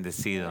pueblo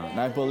bendecido And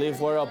I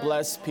believe we're a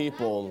blessed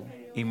people.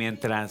 y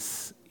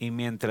mientras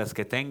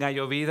que tenga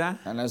yo vida,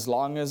 And as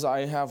long as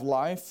I have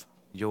life,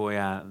 yo voy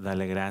a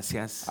darle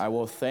gracias, I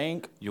will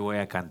thank, yo voy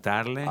a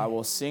cantarle, I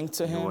will sing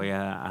to yo voy him,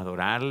 a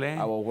adorarle,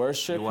 I will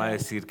worship yo voy a him,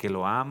 decir que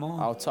lo amo.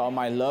 I'll tell him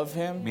I love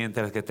him.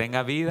 Mientras que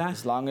tenga vida,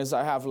 As long as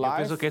I have yo life,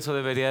 pienso que eso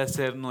debería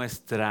ser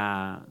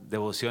nuestra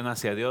devoción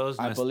hacia Dios,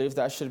 I believe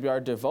that should be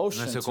our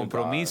devotion nuestro to God,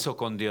 compromiso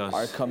con Dios.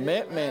 our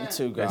commitment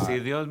to Decir,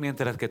 God. Dios,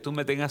 mientras que tú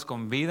me tengas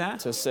con vida,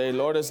 To say,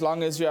 Lord, as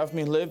long as you have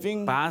me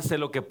living, pase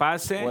lo que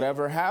pase,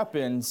 whatever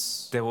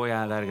happens, te voy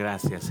a dar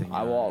gracias, I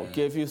Señor, will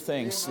give you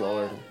thanks,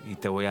 Lord, y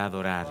te voy a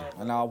adorar.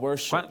 and I'll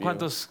worship you.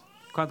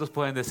 ¿Cuántos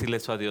pueden decirle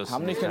eso a Dios? How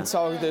many en can esta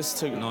tell this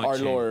to our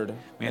noche? Lord in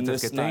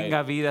Mientras que this night?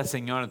 tenga vida,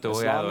 Señor, te As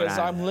voy a long as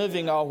I'm adorar.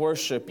 living, I'll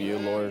worship you,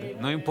 Lord.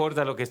 No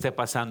importa lo que esté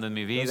pasando en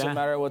mi Doesn't vida,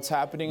 matter what's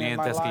happening in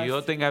my mientras que yo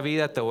life. tenga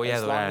vida, te voy a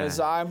As long adorar. as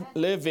I'm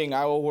living,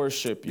 I will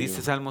worship you.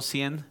 Dice Salmo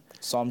 100,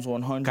 Psalms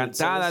 100 cantad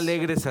says,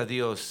 alegres a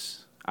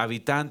Dios,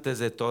 habitantes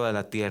de toda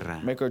la tierra.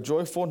 make a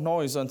joyful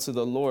noise unto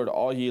the Lord,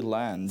 all ye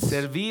lands.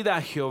 Servid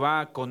a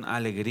Jehová con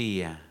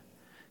alegría.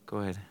 Go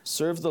ahead.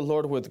 Serve the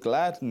Lord with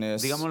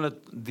gladness.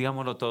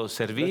 Digámoslo todo. Let's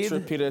Servid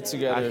repeat it a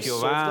together. Serve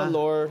Jehová the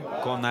Lord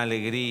con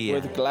alegría.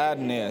 with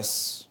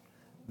gladness.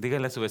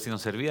 Dígale a su vecino,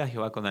 servid a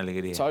Jehová con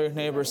alegría. Tell your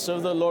neighbor,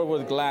 serve the Lord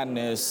with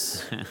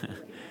gladness.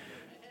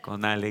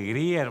 Con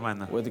alegría,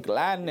 hermano. With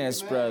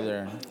gladness,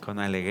 brother. Con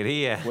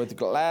alegría. With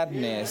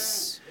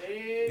gladness.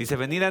 Dice,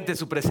 venir ante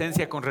su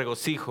presencia con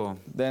regocijo.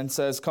 Then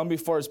says, come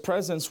before his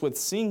presence with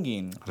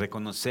singing.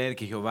 Reconocer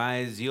que Jehová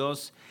es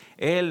Dios.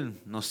 Él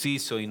nos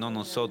hizo y no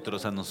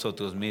nosotros a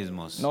nosotros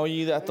mismos. Know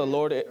ye that the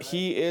Lord,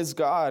 he is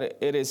God.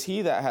 It is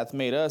he that hath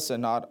made us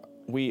and not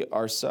we Pueblo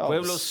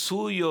ourselves.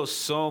 suyo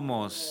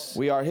somos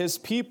We are his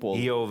people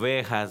y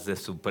ovejas de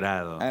su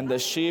prado. and the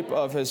sheep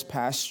of his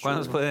pasture.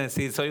 ¿Cuántos pueden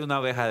decir, soy una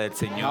oveja del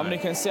How many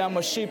Señor? can say I'm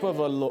a sheep of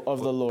the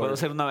Puedo Lord?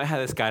 ser una oveja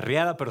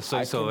descarriada, pero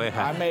soy I su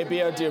oveja. may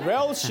be a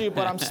derailed sheep,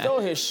 but I'm still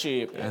his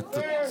sheep.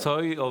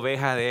 Soy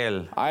oveja de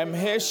Él. I'm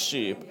his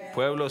sheep.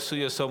 Pueblo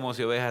suyo somos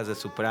y ovejas de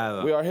su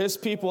prado. We are his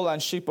people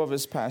and sheep of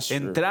his pasture.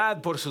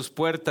 Entrad por sus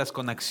puertas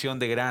con acción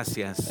de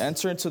gracias,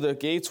 Enter into the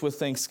gates with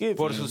thanksgiving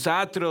por sus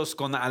atros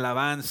con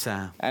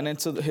alabanza. and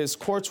into his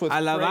courts with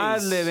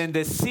Alabadle, praise.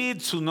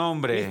 bendecid su Be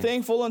nombre,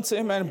 thankful unto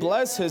him and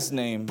bless his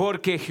name.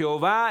 porque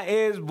Jehová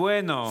es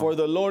bueno. For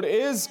the Lord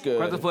is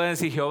 ¿Cuántos good. pueden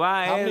decir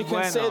Jehová How many es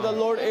can say the bueno?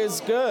 Lord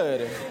is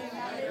good?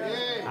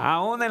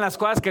 Aún en las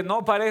cosas que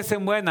no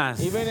parecen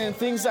buenas, Even in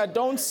things that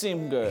don't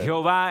seem good.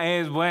 Jehová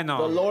es The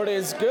bueno. Lord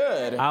is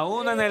good.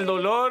 Aún en el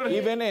dolor,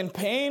 Even in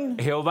pain,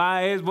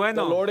 Jehová es the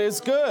bueno. Lord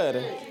is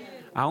good.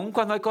 Aún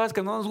cuando hay cosas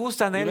que no nos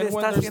gustan, Él Even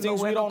when está there's siendo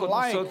things we bueno don't con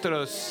like,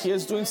 nosotros. he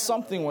is doing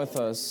something with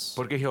us.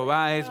 Porque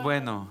Jehová es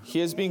bueno.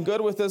 He is being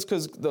good with us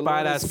because the Lord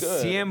Para is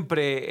good.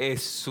 siempre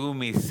es su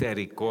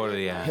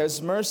misericordia.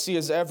 His mercy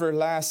is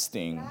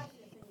everlasting.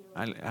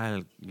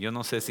 Yo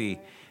no sé si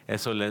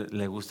Eso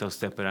le gusta a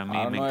usted, pero a mí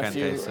I don't me know if encanta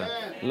you eso.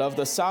 love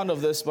the sound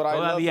of this, but I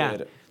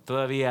love it.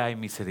 Todavía hay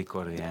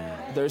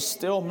misericordia. There's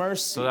still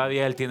mercy.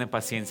 Todavía Él tiene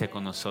paciencia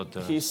con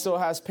nosotros. He still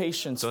has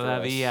patience for us.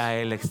 Todavía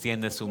Él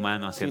extiende su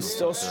mano hacia He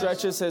still nosotros.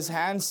 stretches his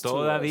hands to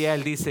Todavía us.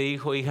 Él dice,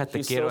 hijo, hija, te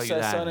He quiero still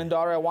says, son and ayudar.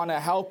 daughter, I want to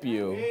help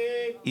you.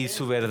 Y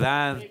su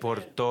verdad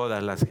por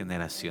todas las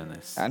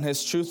generaciones. And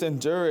his truth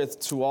endureth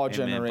to all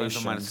Amén. Pueden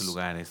tomar sus generations.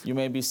 lugares. You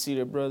may be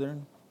seated,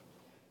 brethren.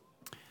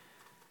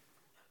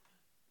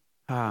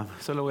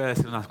 Solo voy a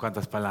decir unas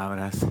cuantas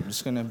palabras. I'm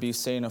just going to be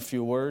saying a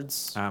few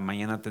words.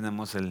 Mañana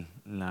tenemos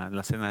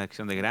la cena de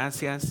acción de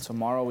gracias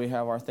Tomorrow we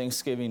have our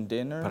Thanksgiving para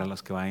dinner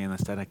los que vayan a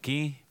estar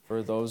aquí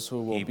for those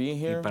who will be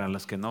y here para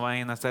los que no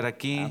vayan a estar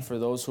aquí. and for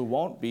those who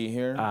won't be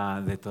here.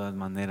 De todas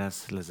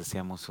maneras, les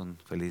deseamos un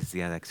feliz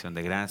día de acción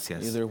de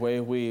gracias Either way,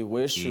 we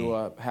wish you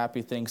a happy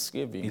y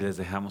Thanksgiving. les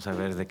dejamos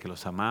saber de que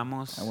los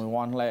amamos And we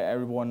want to let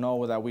everyone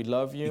know that we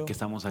love y you que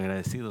estamos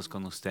agradecidos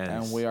con and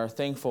ustedes, we are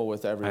thankful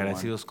with everyone.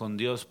 agradecidos con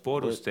Dios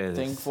por We're ustedes,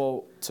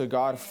 thankful to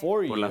God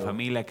for por la you,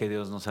 familia que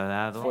Dios nos ha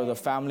dado, for the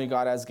family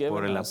God has por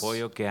given el us,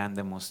 apoyo que han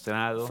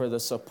demostrado, for the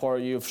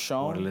support you've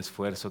por el shown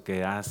esfuerzo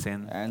que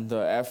hacen and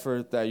the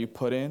effort that you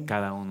put in,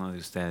 cada uno de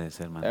ustedes,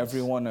 hermanos.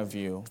 every one of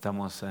you.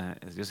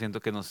 Yo siento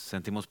que nos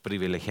sentimos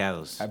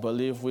privilegiados. I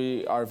believe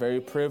we are very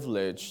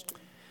privileged.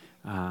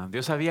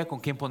 Dios sabía con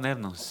quién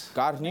ponernos.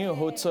 God knew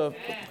who to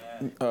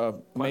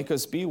make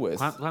us be with.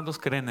 ¿Cuántos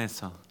creen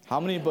eso? How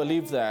many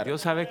believe that?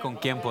 Dios sabe con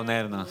quién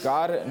ponernos.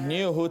 God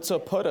knew who to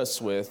put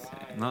us with.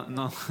 No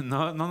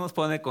nos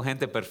pone con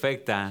gente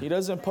perfecta, He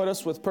doesn't put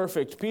us with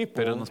perfect pero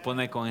people, nos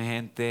pone con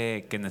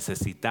gente que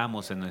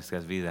necesitamos en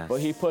nuestras vidas. but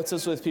He puts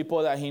us with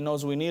people that He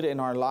knows we need in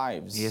our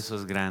lives. Y eso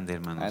es grande,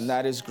 And hermanos,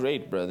 that is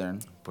great, brethren,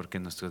 porque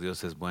nuestro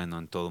Dios es bueno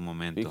en todo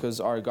momento. because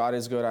our God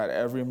is good at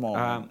every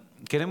moment.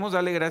 Queremos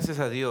darle gracias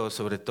a Dios,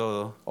 sobre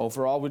todo,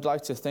 Overall, we'd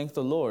like to thank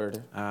the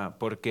Lord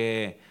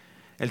porque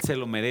Él se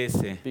lo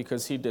merece.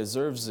 because He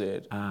deserves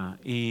it.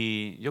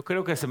 Y yo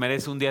creo que se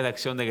merece un día de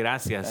acción de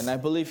gracias. And I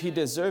believe He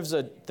deserves a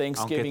Aunque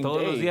Thanksgiving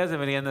todos los day. días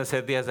deberían de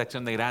ser días de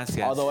acción de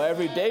gracias. Although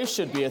every day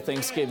should be a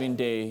Thanksgiving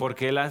day.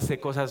 Porque Él hace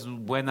cosas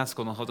buenas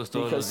con nosotros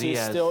todos los Because He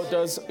días. still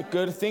does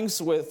good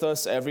things with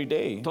us every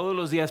day. Todos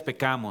los días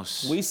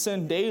pecamos. We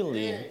sin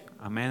daily.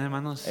 Amén,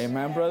 hermanos.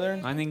 Amen,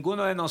 brethren? No hay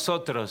ninguno de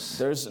nosotros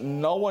There's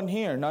no one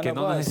here, none que of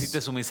no us, necesite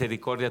su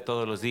misericordia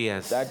todos los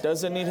días. that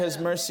doesn't need His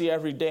mercy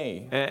every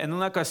day. En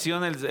una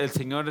ocasión el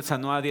Señor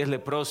sanó a 10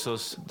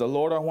 leprosos The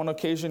Lord on one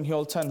occasion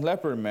healed 10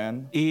 leper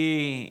men,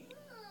 y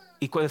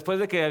después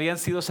de que habían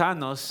sido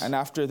sanos, and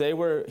after they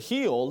were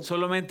healed,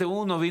 solamente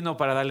uno vino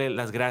para darle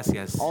las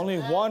gracias. only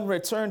one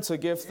returned to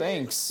give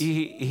thanks.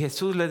 Y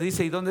Jesús les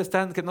dice, ¿y dónde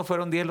están? ¿Que no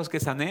fueron 10 los que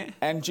sané?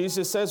 And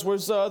Jesus says,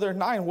 where's the other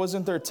 9?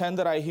 Wasn't there 10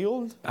 that I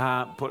healed?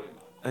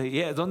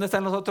 ¿Dónde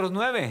están los otros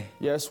 9?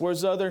 Yes,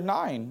 where's the other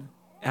 9?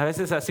 A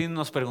veces así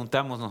nos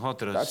preguntamos That's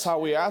nosotros. how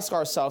we ask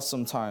ourselves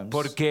sometimes.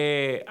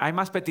 Porque hay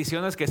más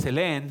peticiones que se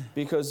leen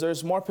Because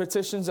there's more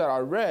petitions that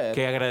are read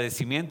que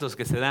agradecimientos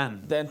que se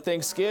dan. than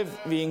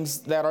thanksgivings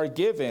that are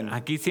given.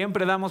 Aquí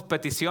siempre damos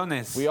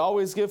peticiones We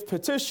always give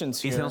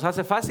petitions y se here. nos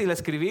hace fácil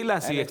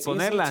escribirlas And y it's easy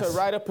exponerlas. to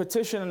write a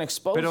petition and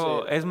expose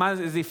Pero it.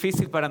 es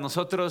difícil para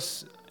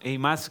nosotros y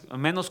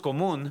menos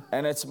común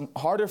And it's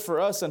harder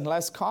for us and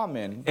less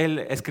common el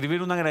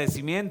escribir un to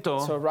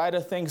agradecimiento, write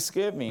a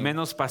thanksgiving,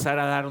 menos pasar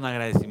a dar un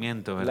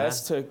agradecimiento, ¿verdad?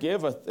 less to give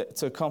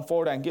to come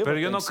forward and give Pero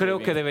a yo no creo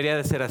que thanksgiving. debería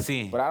de ser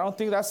así. But I don't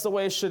think that's the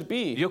way it should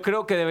be. Yo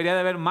creo que debería de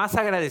haber más I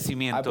believe there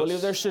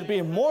agradecimientos should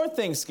be more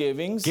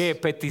thanksgivings que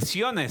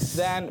peticiones.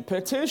 than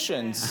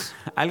petitions.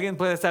 ¿Alguien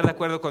puede estar de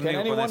acuerdo Can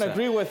conmigo con anyone eso?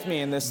 agree with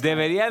me in this?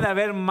 Debería de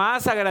haber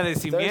más There should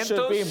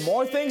agradecimientos be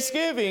more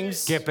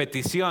thanksgivings que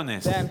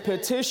peticiones. than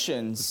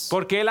petitions.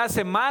 Porque Él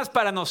hace más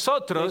para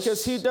nosotros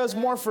Because He does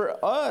more for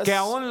us, que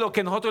aún lo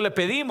que nosotros le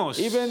pedimos.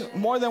 even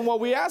more than what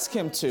we ask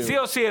Him to. Sí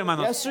o sí,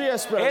 hermanos. Yes, sir,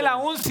 yes, brother. Él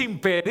aún sin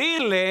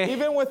pedirle,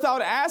 Even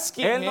without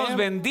asking Él nos Him, He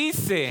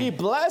bendice.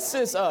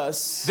 blesses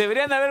us.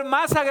 Deberían de haber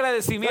más There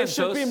agradecimientos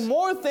should be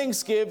more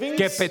thanksgivings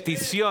que than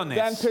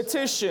peticiones.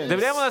 petitions.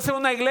 Deberíamos hacer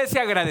una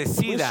iglesia We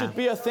agradecida. should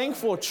be a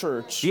thankful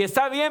church. Y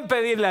está bien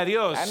pedirle a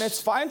Dios, And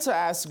it's fine to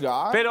ask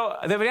God, pero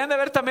deberían de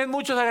haber también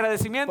muchos but there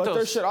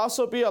agradecimientos. should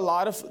also be a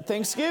lot of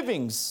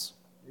thanksgivings.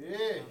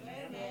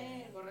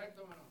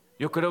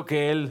 Yo creo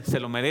que Él se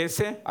lo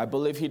merece. I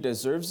believe He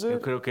deserves Yo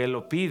it. creo que Él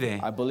lo pide.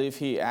 I believe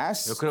He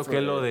asks Yo creo for que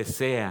Él lo it.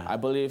 desea. I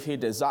believe He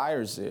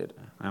desires it.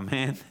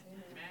 Amén.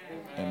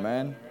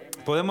 Amen.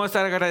 ¿Podemos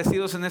estar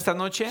agradecidos en esta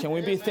noche? Can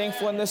we be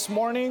thankful in this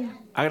morning?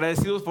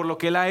 Agradecidos por lo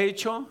que Él ha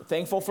hecho.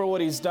 Thankful for what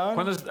He's done?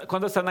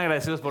 ¿Cuántos están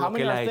agradecidos por How lo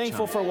que many Él ha are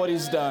thankful hecho? for what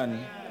He's done?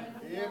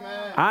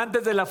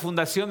 Antes de la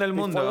fundación del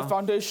Before the mundo,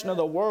 foundation of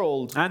the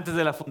world, antes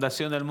de la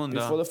fundación del before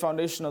mundo, the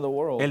foundation of the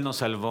world, Él nos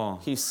salvó.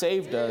 He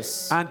saved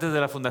us. Antes de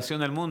la fundación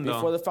del Before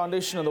mundo, the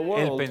foundation of the Él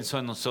world, pensó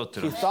en He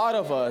nosotros. thought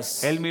of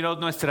us. Él miró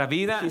nuestra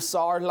vida. He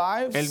saw our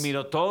lives. Él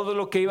miró todo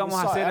lo que He íbamos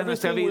a saw hacer en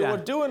nuestra everything we vida.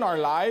 would do in our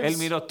lives. Él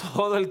miró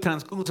todo el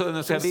transcurso de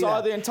nuestra He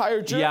saw vida. the entire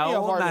Y journey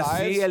of aún our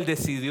así lives. Él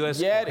decidió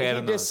Yet He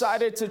escogernos.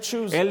 decided to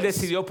choose Él us.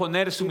 decidió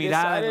poner su He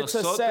mirada en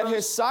decided to set His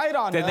nosotros, sight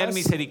on tener us,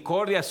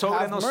 misericordia sobre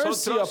have mercy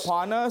nosotros,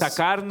 upon us,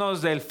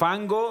 sacarnos del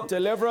fango,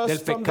 deliver us del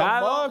from the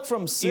pecado mug,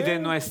 from y sin, de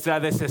nuestra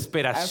and from our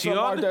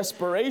desesperación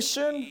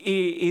desperation,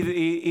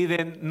 y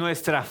de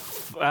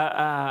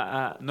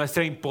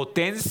nuestra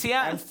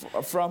impotencia, and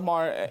from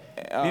our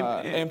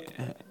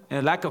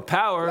lack of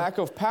power, lack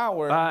of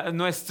power,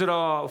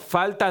 nuestra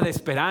falta de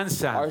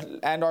esperanza,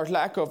 and our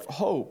lack of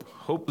hope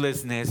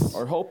hopelessness.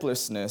 or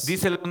hopelessness.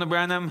 Dice el hermano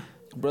Branham,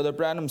 Brother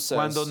Branham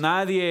cuando says,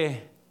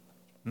 nadie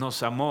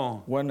nos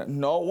amó, when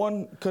no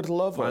one could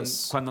love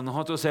us, cuando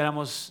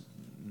nosotros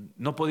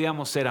no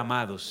podíamos ser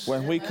amados,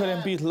 when we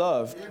couldn't be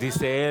loved,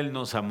 dice Él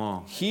nos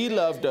amó. He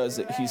loved us,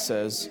 He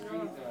says.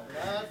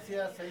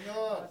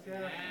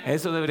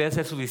 Eso debería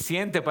ser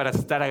suficiente para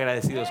estar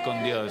agradecidos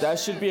con Dios. That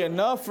should be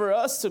enough for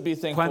us to be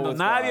thankful Cuando with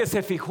nadie God.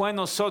 se fijó en When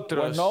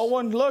nosotros, no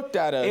one looked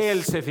at Él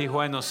us, se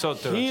fijó en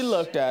nosotros. He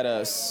looked at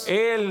us.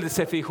 Él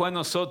se fijó en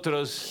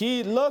nosotros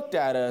He looked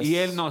at us, y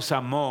Él nos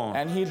amó.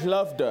 and He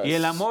loved us. Y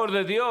el amor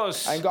de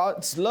Dios And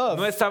God's love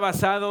no está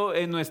basado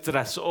en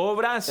nuestras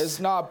obras, is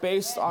not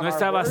based on no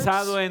está our works.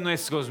 basado en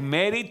nuestros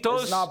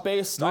méritos, It's not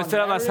based no on está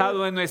merit.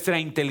 basado en nuestra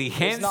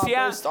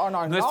inteligencia, based on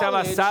our no está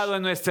knowledge. basado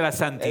en nuestra It's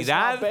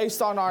santidad, not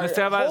based on our no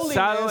está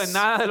basado holiness. en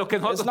nada de lo que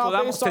It's nosotros not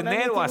podamos based on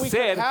tener o anything we could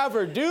hacer. have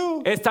or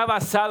do. Está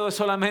basado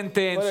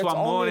solamente en But su it's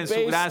amor, only en su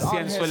based gracia, on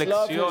en su His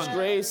love, His elección,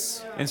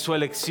 grace, en su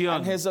elección.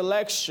 and His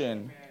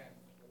election.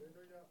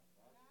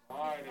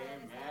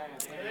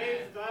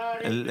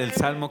 El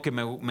salmo que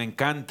me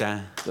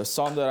encanta, The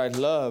psalm that I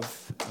love,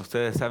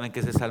 ustedes saben que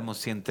es el Salmo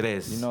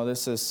 103. you know,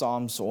 this is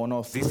Psalms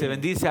 103. Dice,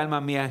 bendice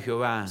alma mía a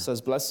Jehová It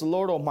says, "Bless the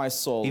Lord, O my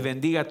soul, y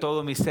bendiga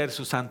todo mi ser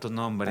su santo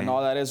nombre. and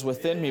all that is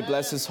within me,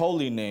 bless His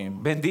holy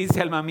name. Bendice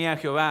alma mía a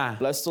Jehová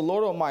Bless the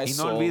Lord, O my y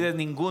no soul, olvides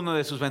ninguno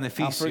de sus and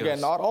beneficios. forget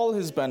not all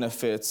His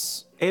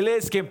benefits, Él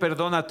es quien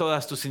perdona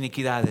todas tus who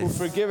iniquidades,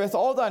 forgiveth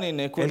all thine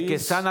el que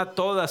iniquities, sana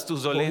todas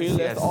tus who dolencias,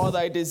 healeth all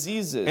thy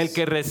diseases, el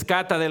que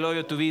rescata del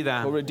hoyo tu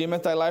vida. who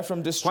redeemeth thy life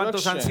from ¿Cuántos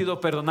han destruction."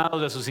 sido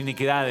perdonados de sus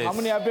iniquidades? How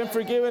many have been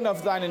forgiven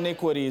of thine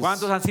iniquities?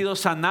 ¿Cuántos han sido How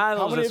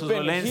sanados many de have sus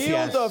been dolencias?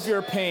 healed of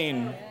your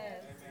pain?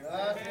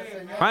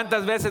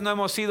 ¿Cuántas veces no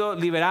hemos sido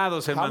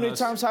liberados, How many hermanos?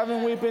 times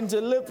haven't we been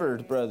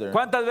delivered, brother?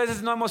 ¿Cuántas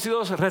veces no hemos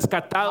sido How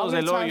rescatados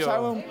many del times hoyo?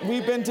 haven't we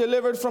been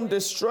delivered from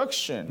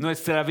destruction?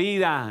 Nuestra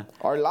vida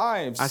Our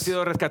lives ha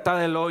sido rescatada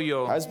del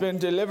hoyo. has been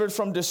delivered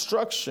from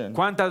destruction.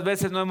 ¿Cuántas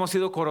veces no hemos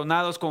sido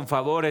coronados con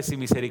favores y How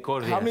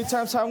misericordias? many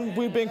times haven't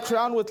we been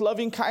crowned with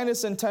loving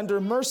kindness and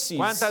tender mercies?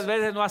 ¿Cuántas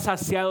veces no ha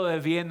saciado de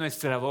bien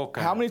nuestra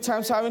boca? How many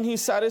times haven't He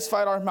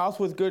satisfied our mouth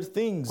with good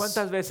things?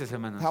 ¿Cuántas veces,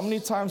 hermanos? How many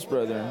times,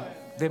 brother?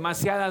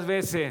 Demasiadas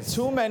veces.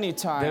 Too many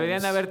times.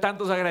 Deberían haber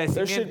tantos There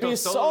should be agradecimientos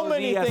so todos los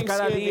many días,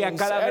 cada día, thanksgivings.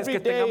 cada vez Every que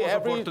day, tengamos every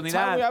time we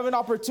oportunidad have an de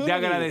opportunity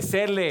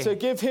agradecerle. to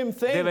give Him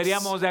thanks.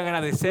 Deberíamos de We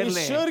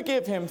agradecerle. should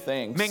give Him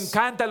thanks. Me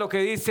encanta lo que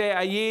dice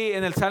allí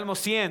en el Salmo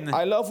 100,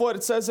 I love what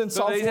it says in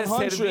Psalm donde dice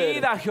 100.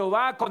 servid a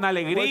Jehová con Where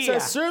it alegría.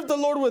 says, serve the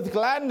Lord with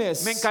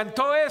gladness. Me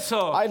encantó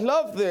eso. I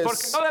love Porque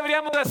this. no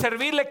deberíamos de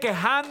servirle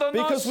quejándonos.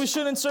 Because we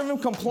shouldn't serve Him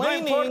No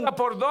complaining. importa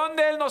por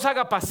dónde Él nos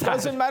haga pasar.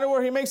 Doesn't matter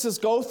where He makes us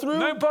go through.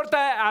 No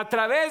importa a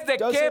través de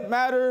Doesn't qué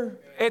matter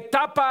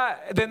etapa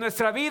de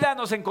nuestra vida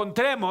nos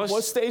encontremos.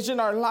 what stage in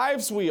our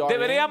lives we are in.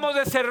 Deberíamos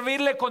de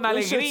servirle con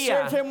We should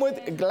alegría. serve Him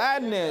with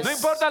gladness. No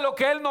importa lo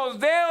que Él nos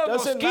dé o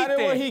nos Doesn't matter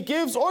what He quite.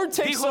 gives or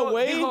takes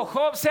away. Dijo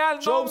Job, sea el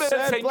Job nombre del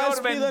said, Señor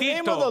blessed be the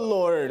name of the bendito.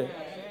 Lord.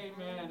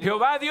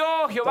 Jehová dio,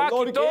 Jehová The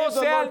Lord quitó, gave, the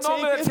sea el Lord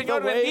nombre del taketh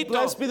Señor away. bendito.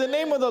 Blessed be the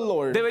name of the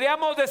Lord.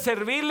 Deberíamos de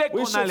servirle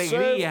We con should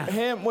alegría. serve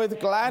Him with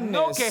gladness.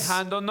 No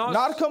quejándonos,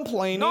 not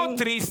complaining, no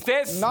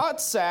tristes.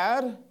 not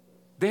sad.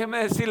 Déjeme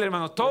decirle,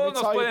 hermano, Let todos me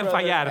nos tell you, pueden brother,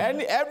 fallar,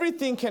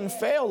 everything can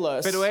fail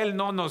us, pero Él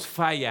no nos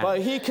falla. but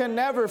He can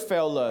never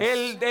fail us.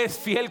 Él es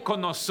fiel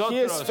con He is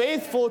nosotros.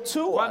 faithful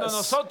to Cuando us.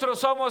 nosotros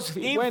somos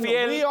When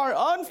infiel, we are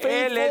unfaithful,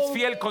 Él es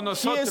fiel con He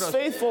is nosotros.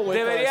 faithful with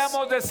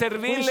Deberíamos de us. We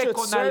servirle should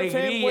con serve Him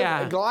alegría.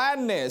 with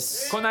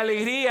gladness. Con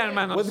alegría,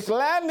 hermanos. With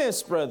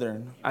gladness,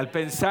 brethren. Al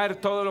pensar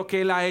todo lo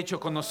que Él ha hecho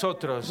con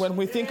nosotros. When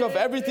we think of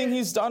everything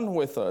He's done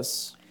with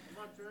us.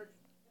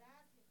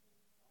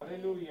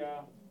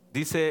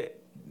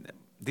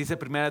 Dice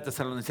Primera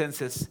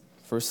Tesalonicenses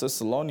 1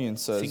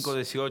 Thessalonians says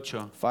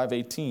 5:18.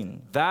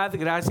 5:18. Dad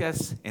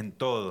gracias en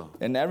todo,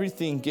 In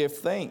everything give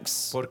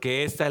thanks,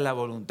 porque esta es la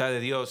voluntad de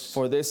Dios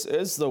for this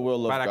is the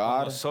will of para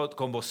God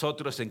con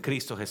vosotros en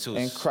Cristo and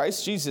Jesús.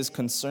 Christ Jesus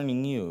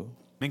concerning you.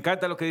 Me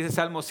encanta lo que dice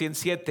Salmo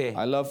 107.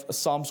 I love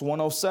Psalms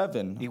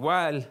 107.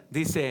 Igual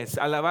dice,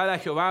 alabad a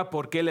Jehová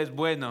porque Él es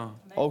bueno,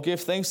 Oh, give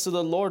thanks to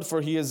the Lord,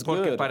 for he is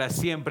porque good, para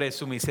siempre es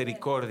su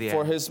misericordia.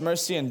 for his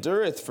mercy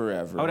endureth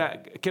forever.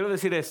 Ahora, quiero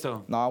decir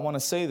esto. Now I want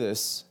to say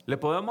this. Le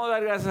podemos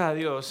dar gracias a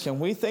Dios Can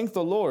we thank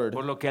the Lord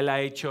por lo que Él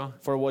ha hecho.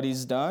 for what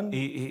he's done?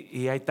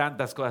 Y hay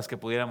tantas cosas que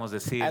pudiéramos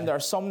decir. And there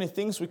are so many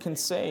things we can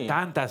say.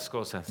 Tantas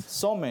cosas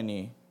So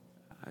many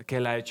que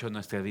Él ha hecho en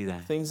nuestra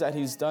vida. things that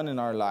he's done in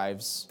our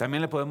lives.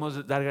 También le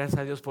podemos dar gracias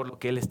a Dios por lo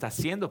que Él está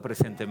haciendo We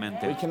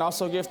presentemente. can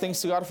also give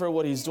thanks to God for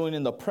what he's doing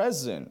in the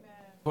present.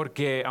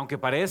 Porque aunque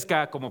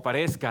parezca como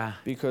parezca,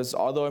 Because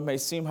although it may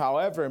seem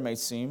however it may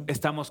seem,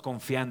 estamos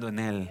confiando en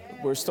Él.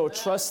 we're still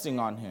trusting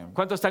on him.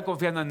 ¿Cuántos están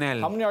confiando en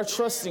Él? How many are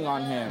trusting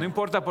on No him?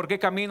 importa por qué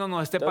camino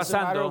nos esté Doesn't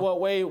matter pasando,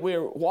 what way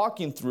we're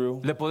walking through.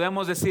 le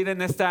podemos decir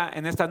en esta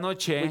We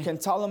noche, can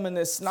tell him in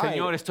this night,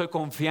 Señor, estoy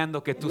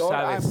confiando que tú Lord,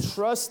 I'm sabes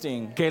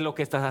trusting qué es lo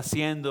que estás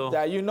haciendo.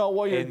 that you know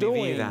what you're en mi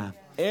doing vida.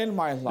 in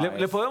my Le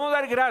life. podemos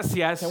dar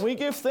gracias Can we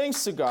give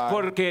thanks to God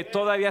porque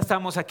todavía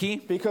estamos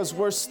aquí, because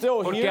we're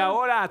still porque here?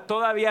 ahora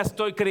todavía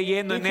estoy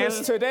creyendo en Because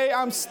Él, today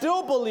I'm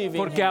still believing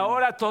porque him.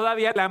 ahora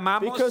todavía le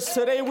amamos, Because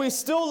today we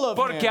still love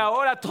porque him.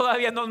 ahora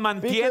todavía nos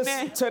Because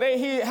mantiene, today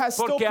he has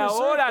still porque preserved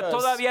ahora us.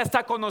 todavía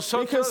está con Because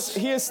nosotros.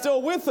 he is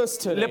still with us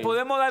today. Le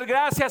podemos dar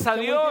gracias a Can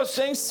we give Dios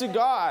thanks to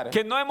God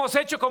que no hemos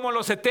hecho como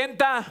los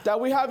 70 that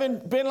we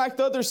haven't been like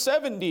the other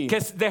 70 que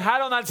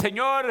dejaron al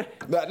Señor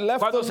that left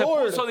cuando the se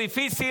Lord puso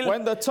difícil,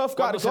 when the tough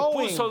got cuando se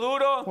going. puso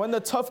duro. When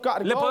the tough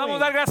got Le podemos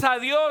dar going. gracias a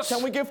Dios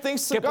Can we give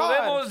thanks to que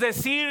podemos God?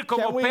 decir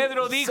como Can we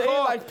Pedro say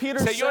dijo, like Peter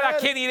Señor, ¿a said,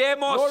 quién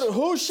iremos? Lord,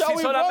 who shall Si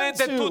we run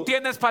solamente to? tú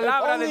tienes If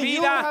palabra de only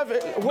you vida, have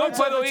no words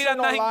of puedo ir a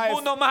eternal life.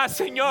 ninguno más,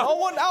 Señor. No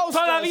one else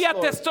Todavía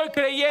does, te Lord. estoy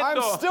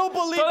creyendo. I'm still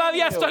believing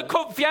Todavía you. estoy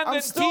confiando I'm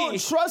en still ti.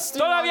 trusting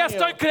Todavía on you.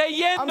 estoy I'm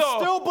creyendo.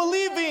 still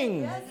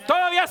believing.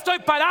 Todavía estoy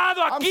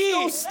parado I'm aquí.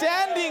 still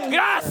standing here.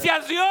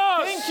 Gracias,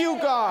 Dios, Thank you,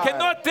 God, que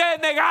no te he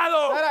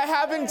negado. that I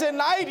haven't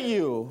denied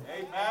you.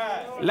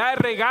 La he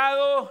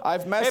regado,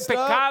 I've he messed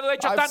pecado, he up,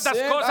 hecho I've tantas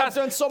sinned, I've cosas,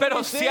 done so pero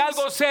many si things,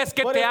 algo sé es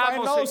que but te if I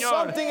amo, know Señor,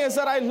 something is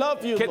that I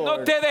love you, que no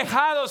Lord, te he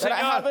dejado, that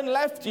I Señor. haven't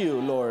left you,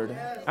 Lord.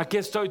 Aquí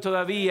estoy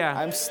todavía.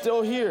 I'm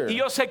still here. Y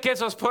yo sé que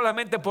eso es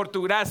solamente por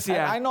tu And I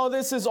gracia, know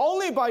this is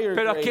only by your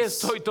pero aquí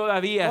grace, estoy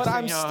todavía, but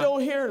I'm still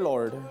Señor. here,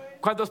 Lord.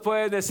 ¿Cuántos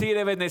pueden decir,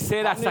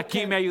 Ebenezer, How hasta many aquí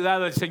can- me ha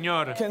ayudado el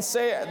Señor? Can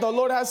say, the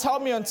Lord has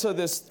helped me until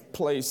this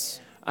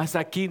place. Hasta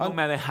aquí no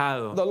me ha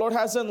dejado. The Lord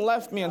hasn't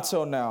left me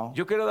until now.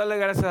 Yo quiero darle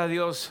gracias a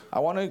Dios I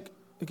want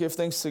to give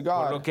thanks to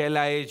por lo God que Él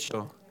ha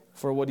hecho.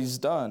 for what he's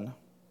done.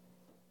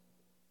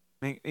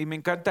 Y me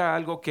encanta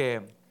algo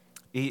que,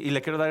 y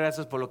le quiero dar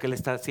gracias por lo que Él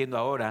está haciendo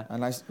ahora.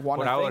 And I want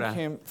Por to ahora, thank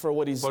him for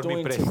what he's por mi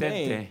doing presente.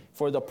 today,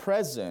 for the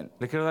present.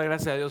 Le quiero dar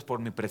gracias a Dios por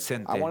mi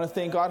presente. I want to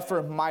thank God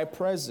for my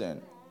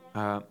present.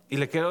 Y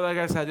le quiero dar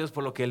gracias a Dios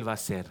por lo que Él va a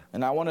hacer.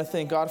 And I want to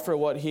thank God for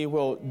what he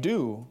will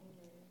do.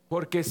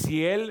 Porque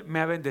si Él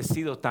me ha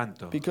bendecido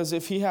tanto Because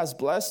if he has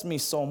blessed me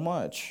so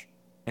much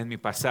en mi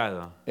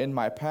pasado, in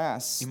my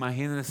past,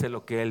 imagínense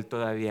lo que Él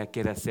todavía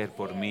quiere hacer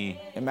por mí,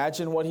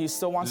 imagine what he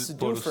still wants to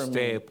por do for me,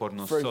 usted, por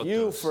for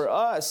you, nosotros, for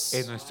us,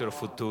 en nuestro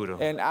futuro.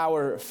 in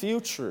our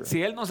future.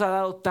 Si Él nos ha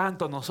dado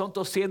tanto,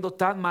 nosotros siendo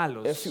tan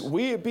malos. If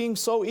we being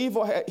so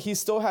evil, he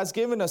still has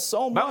given us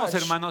so Vamos,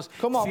 much. hermanos,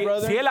 Come on,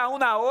 brother. si Él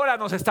aún ahora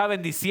nos está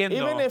bendiciendo,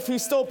 Even if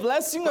he's still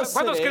blessing us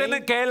 ¿cuántos today,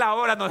 creen que Él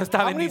ahora nos está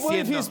how many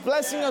believe bendiciendo? he's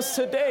blessing us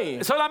today?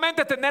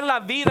 Solamente tener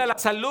la vida, la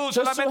salud, Just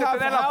to solamente have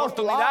tener la health,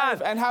 oportunidad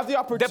life, and have the de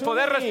opportunity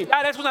poder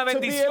respirar es una to be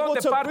bendición able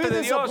de to parte breathe de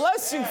is a Dios.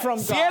 blessing from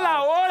Si Él God.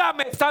 ahora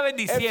me está If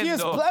he is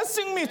bendiciendo,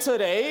 blessing me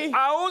today,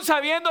 aún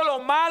sabiendo lo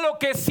malo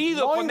que he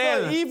sido knowing con the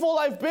Él, evil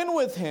I've been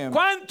with him,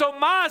 ¿cuánto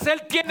más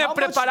Él tiene how much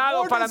preparado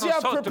more para does he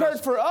have prepared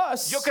nosotros? for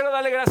us? Yo quiero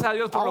darle gracias a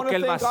Dios I por lo want que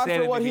to Él va a thank God hacer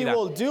for en what mi he vida.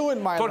 will do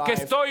in my Porque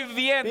life. estoy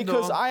viendo,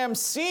 Because I am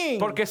seeing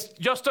porque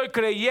yo estoy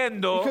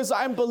creyendo Because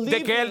I'm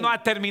de que Él no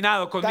ha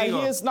terminado that he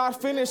conmigo. is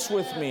not finished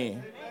with me.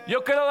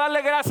 Yo quiero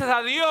darle gracias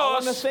a I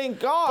want to Dios thank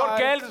God.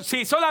 porque Él,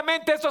 si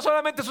solamente esto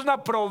solamente es una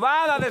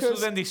probada de sus Because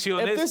if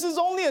bendiciones. this is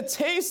only a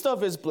taste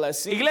of his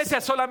blessings,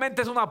 Iglesia, solamente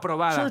es una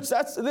probada. church,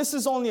 this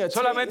is only a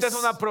Solamente es taste.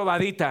 una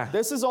probadita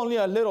This is only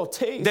a little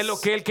taste de lo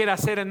que Él quiere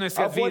hacer en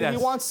nuestras of what vidas. he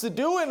wants to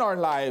do in our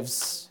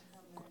lives.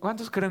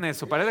 ¿Cuántos creen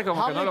eso? Parece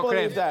como How que no many lo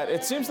believe creen. that?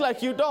 It seems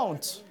like you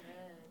don't.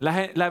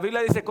 La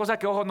Biblia dice cosas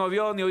que ojo no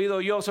vio ni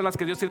oído yo son las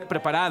que Dios tiene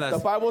preparadas. The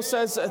Bible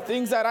says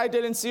things that I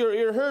didn't see or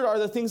ear heard are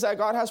the things that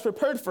God has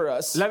prepared for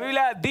us. La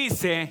Biblia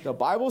dice, The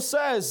Bible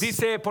says,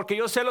 porque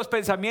yo sé los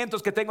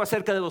pensamientos que tengo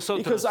acerca de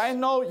vosotros. because I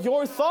know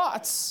your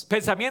thoughts,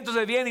 Pensamientos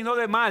de bien y no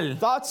de mal.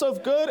 thoughts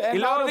of good Y and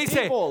not luego of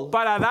dice, evil,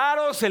 para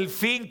daros el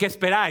fin que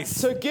esperáis.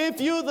 to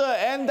give you the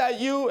end that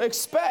you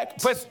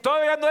expect. Pues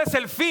todavía no es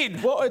el fin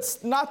Well,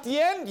 it's not the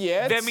end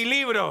yet de mi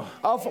libro.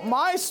 of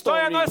my story.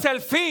 Todavía no es el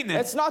fin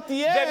It's not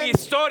the de mi end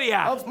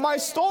historia. of my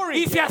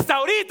story. Y si hasta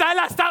ahorita Él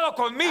ha estado And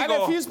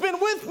conmigo, if He's been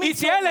with me y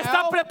si till Él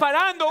está now,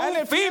 preparando and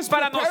un if He fin is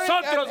para preparing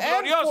nosotros an end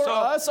for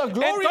glorioso, us, a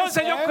glorious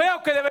entonces yo end,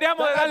 creo que deberíamos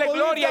de then I darle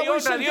believe gloria that y we honra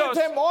a should Dios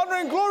give Him honor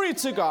and glory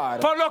to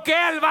God por lo que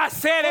Él va a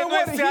hacer en for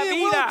what nuestra He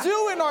vida. will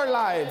do in our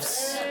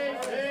lives.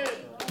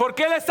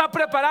 Porque Él está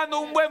preparando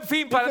un buen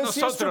fin para Because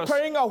He's nosotros.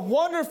 preparing a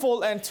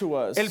wonderful end to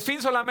us. El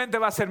fin solamente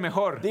va a ser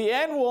mejor. The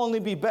end will only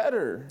be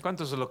better.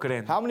 ¿Cuántos lo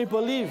creen? How many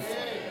believe?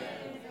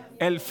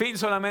 El fin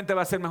solamente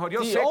va a ser mejor.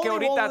 Yo The sé que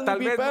only ahorita one tal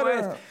will be vez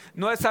better.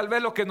 no es tal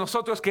vez lo que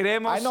nosotros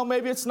queremos, I know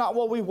maybe it's not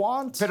what we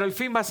want, pero el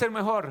fin va a ser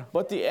mejor.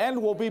 but the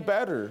end will be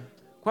better.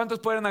 ¿Cuántos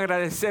pueden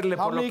agradecerle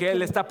How por lo many que Él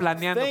can está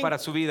planeando thank para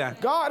su vida?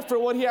 God for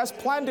what He has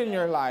planned in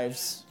your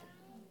lives.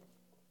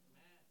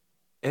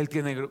 Él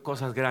tiene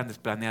cosas grandes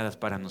planeadas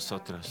para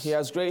nosotros. He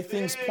has great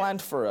things planned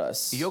for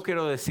us. Y yo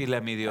quiero decirle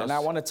a mi Dios, And I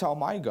want to tell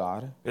my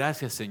God,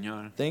 gracias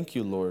Señor thank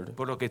you, Lord,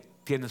 por lo que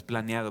tienes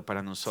planeado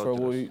para for nosotros.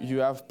 what you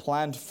have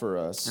planned for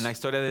us. En la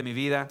historia de mi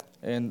vida,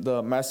 In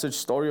the message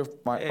story of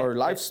my, or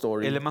life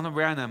story, el hermano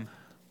Branham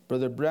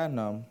Brother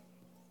Branham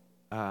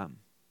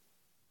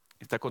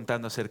está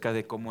contando acerca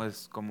de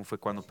cómo fue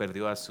cuando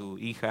perdió a su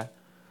hija,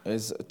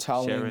 is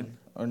telling Sharon.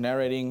 or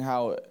narrating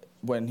how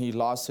when he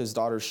lost his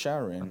daughter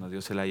Sharon, cuando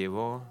Dios se la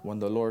llevó, when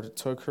the Lord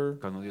took her,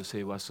 cuando Dios se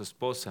llevó a su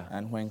esposa.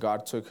 and when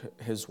God took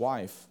his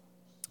wife.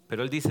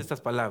 Pero él dice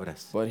estas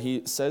palabras: But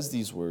he says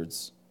these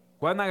words,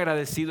 cuán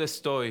agradecido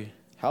estoy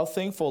how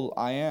thankful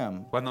I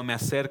am cuando me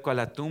acerco a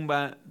la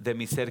tumba de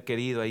mi ser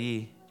querido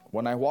allí,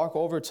 when I walk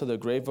over to the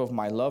grave of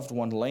my loved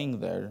one laying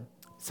there,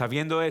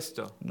 sabiendo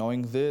esto,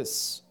 knowing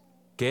this,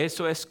 que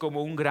eso es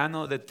como un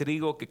grano de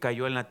trigo que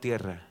cayó en la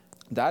tierra,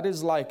 that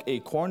is like a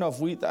corn of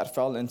wheat that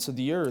fell into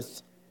the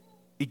earth,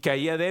 y que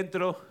ahí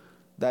adentro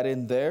that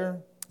in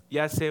there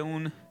yace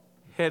un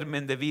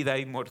germen de vida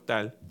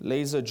inmortal,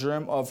 lays a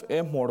germ of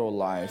immortal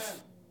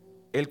life,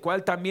 el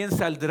cual también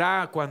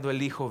saldrá cuando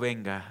el Hijo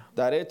venga,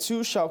 that it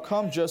too shall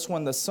come just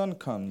when the Son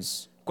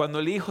comes, cuando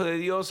el Hijo de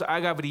Dios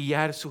haga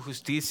brillar su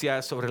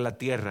justicia sobre la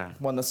tierra.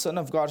 when the Son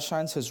of God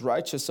shines his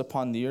righteousness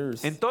upon the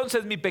earth.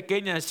 Entonces mi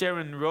pequeña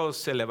Sharon Rose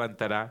se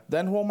levantará.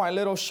 Then will my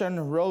little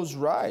Sharon Rose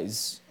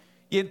rise.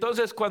 Y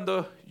entonces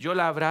cuando yo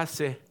la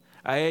abrace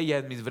a ella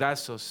en mis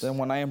brazos, Then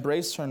when I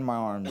embrace her in my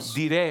arms,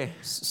 diré,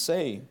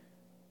 say,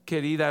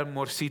 querida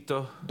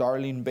amorcito,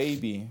 darling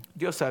baby,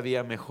 Dios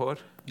sabía mejor.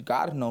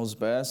 God knows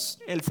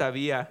best. Él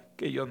sabía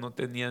que yo no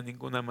tenía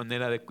ninguna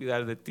manera de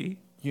cuidar de ti.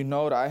 You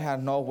know that I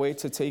had no way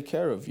to take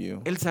care of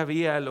you. Él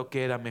sabía lo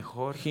que era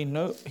mejor. He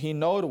knew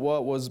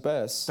what was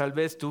best. Tal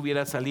vez tú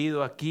hubieras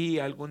salido aquí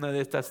a alguna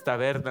de estas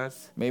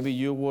tabernas Maybe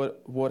you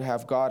would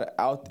have got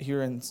out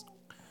here in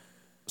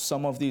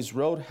some of these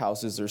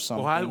roadhouses or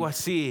o algo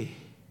something así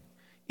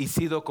y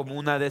sido como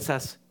una de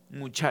esas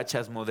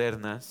muchachas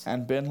modernas.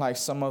 and been like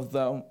some of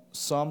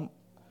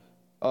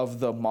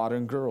the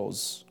modern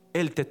girls.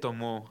 Él te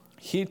tomó.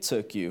 He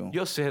took you.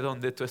 Yo sé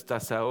dónde tú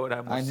estás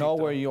ahora, I know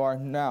where amorcito, you are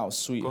now, con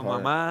sweetheart,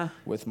 mamá,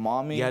 with y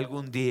mommy,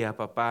 algún día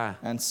papá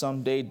and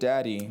someday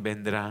daddy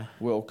vendrá.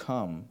 will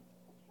come.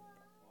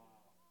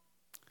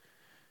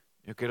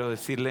 Yo quiero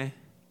decirle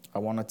I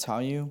want to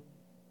tell you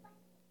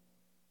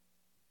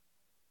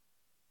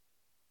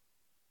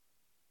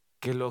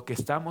que lo que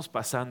estamos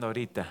pasando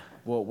ahorita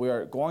what we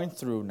are going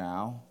through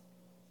now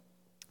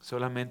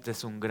solamente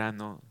es un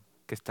grano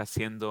que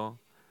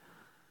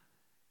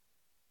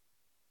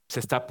se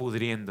está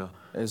pudriendo,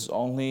 is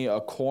only a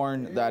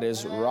corn that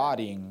is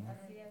rotting,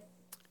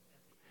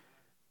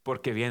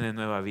 porque viene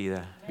nueva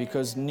vida,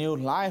 because new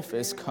life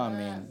is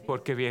coming,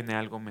 porque viene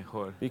algo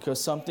mejor.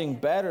 because something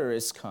better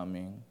is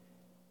coming.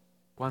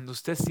 Cuando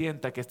usted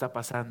sienta que está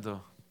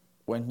pasando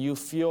When you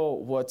feel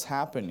what's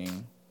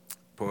happening,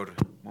 por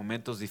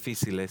momentos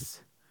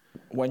difíciles,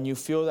 when you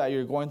feel that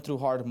you're going through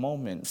hard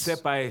moments,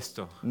 sepa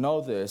esto,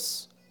 know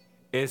this.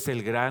 es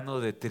el grano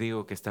de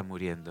trigo que está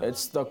muriendo.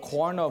 It's the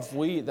corn of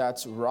wheat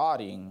that's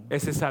rotting.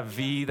 Es esa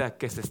vida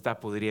que se está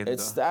pudriendo.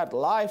 It's that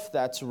life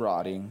that's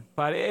rotting.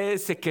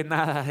 Parece que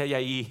nada hay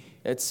ahí,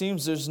 It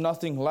seems there's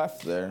nothing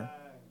left there,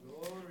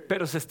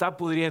 pero se está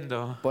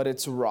pudriendo. but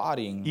it's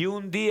rotting. Y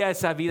un día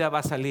esa vida va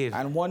a salir.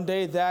 And one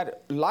day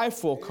that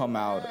life will come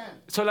out.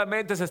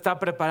 Solamente se está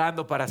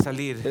preparando para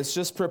salir. It's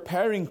just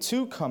preparing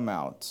to come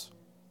out.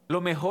 Lo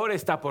mejor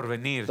está por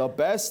venir. The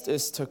best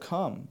is to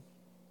come.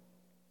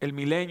 El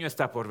milenio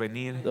está por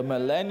venir. The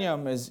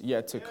millennium is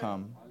yet to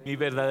come. Mi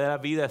verdadera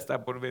vida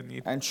está por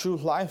venir. And true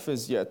life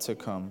is yet to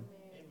come.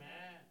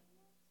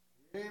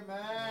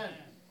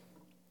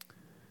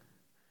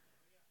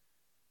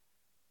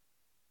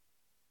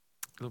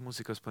 Los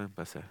músicos pueden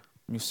pasar.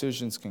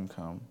 Musicians can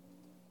come.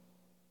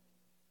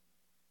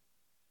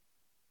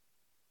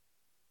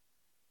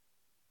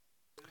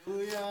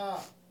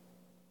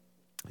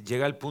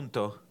 Llega el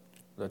punto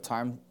The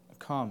time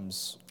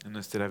comes en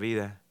nuestra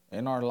vida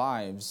in our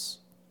lives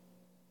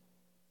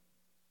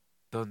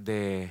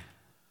donde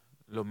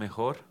lo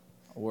mejor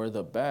where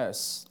the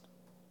best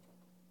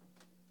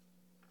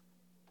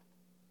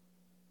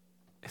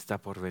está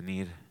por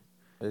venir.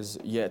 is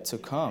yet to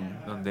come,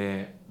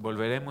 donde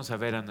volveremos a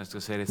ver a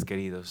nuestros seres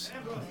queridos.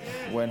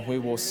 when we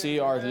will see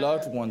our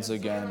loved ones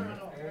again,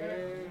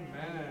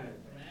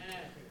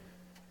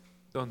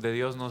 Donde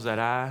Dios nos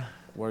dará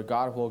where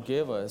God will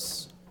give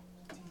us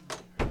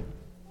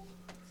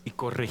y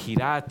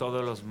corregirá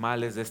todos los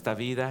males de esta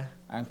vida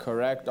and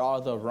correct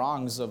all the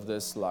wrongs of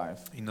this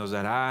life, y nos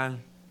dará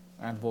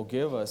and will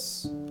give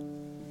us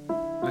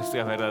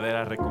nuestra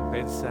verdadera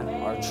recompensa.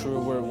 our true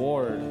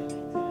reward.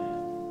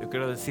 Yo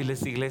quiero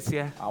decirles,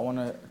 iglesia, I want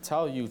to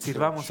tell you,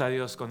 sirvamos church, a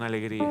Dios con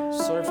alegría,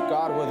 serve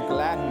God with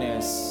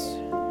gladness,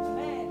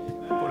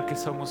 porque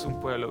somos un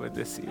pueblo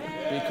bendecido.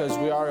 because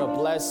we are a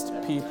blessed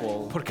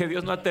people. Porque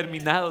Dios no ha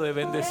terminado de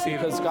bendecir.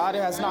 Because God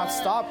has not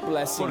stopped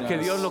blessing Porque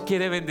Dios us. lo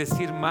quiere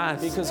bendecir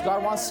más. Because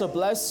God wants to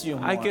bless you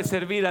more. Hay que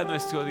servir a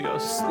nuestro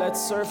Dios. Let's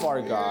serve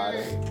our God.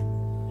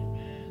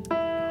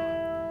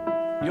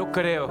 Yo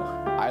creo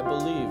I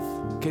believe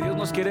que Dios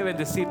nos quiere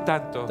bendecir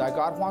tanto that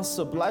God wants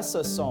to bless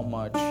us so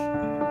much,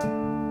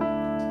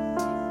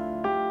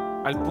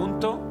 al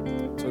punto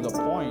to the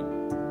point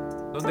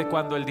donde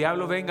cuando el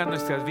diablo venga a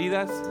nuestras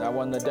vidas that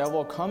when the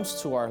devil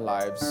comes to our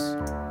lives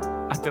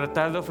a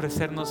tratar de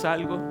ofrecernos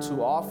algo,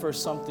 to offer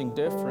something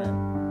different,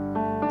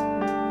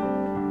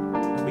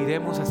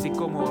 miremos así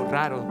como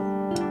raro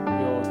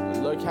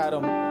you'll look at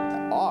him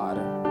odd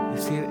y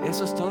decir,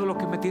 eso es todo lo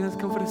que me tienes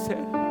que ofrecer.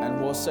 and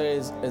we'll say,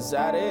 is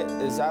that it?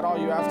 Is that all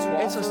you have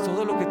to Eso es offer?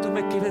 todo lo que tú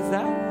me quieres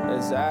dar.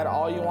 Is that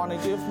all you want to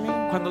give me?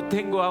 Cuando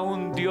tengo a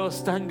un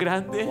Dios tan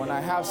grande, When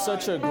I have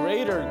such a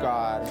greater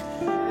God,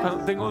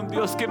 cuando tengo un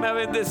Dios que me ha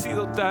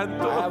bendecido I have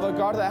tanto, a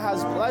God that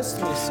has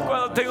blessed me so much.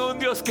 cuando tengo un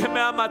Dios que me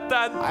ama I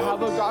tanto,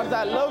 have a God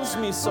that loves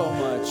me so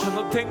much.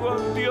 cuando tengo a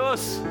un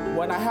Dios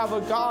When I have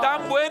a God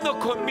tan bueno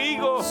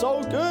conmigo,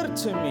 so good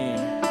to me,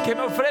 que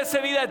me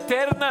ofrece vida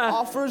eterna,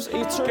 offers que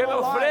me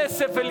eternal life,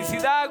 ofrece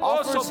felicidad,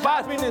 gozo, offers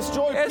paz. happiness,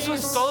 joy, Eso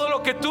es peace. todo lo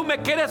que tú me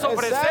quieres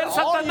ofrecer, that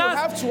all you Satanás.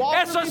 have to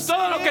offer Eso me, es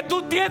todo lo que Satan?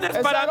 tú tienes Is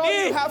para that all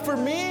you mí. have for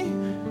me?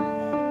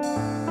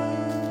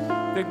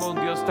 Tengo un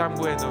Dios tan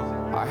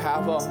bueno I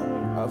have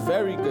a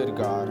very good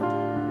God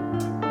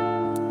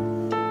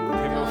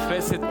que me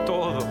ofrece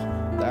todo.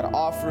 that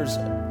offers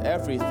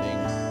everything.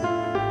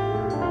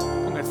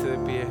 Póngase de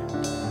pie.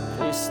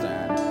 Please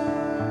stand.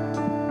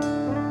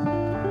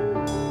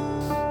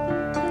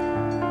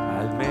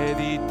 Al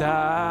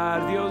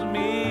meditar, Dios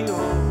mío,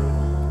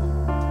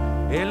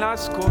 en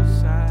las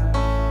cosas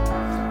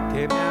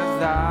que me has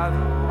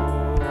dado,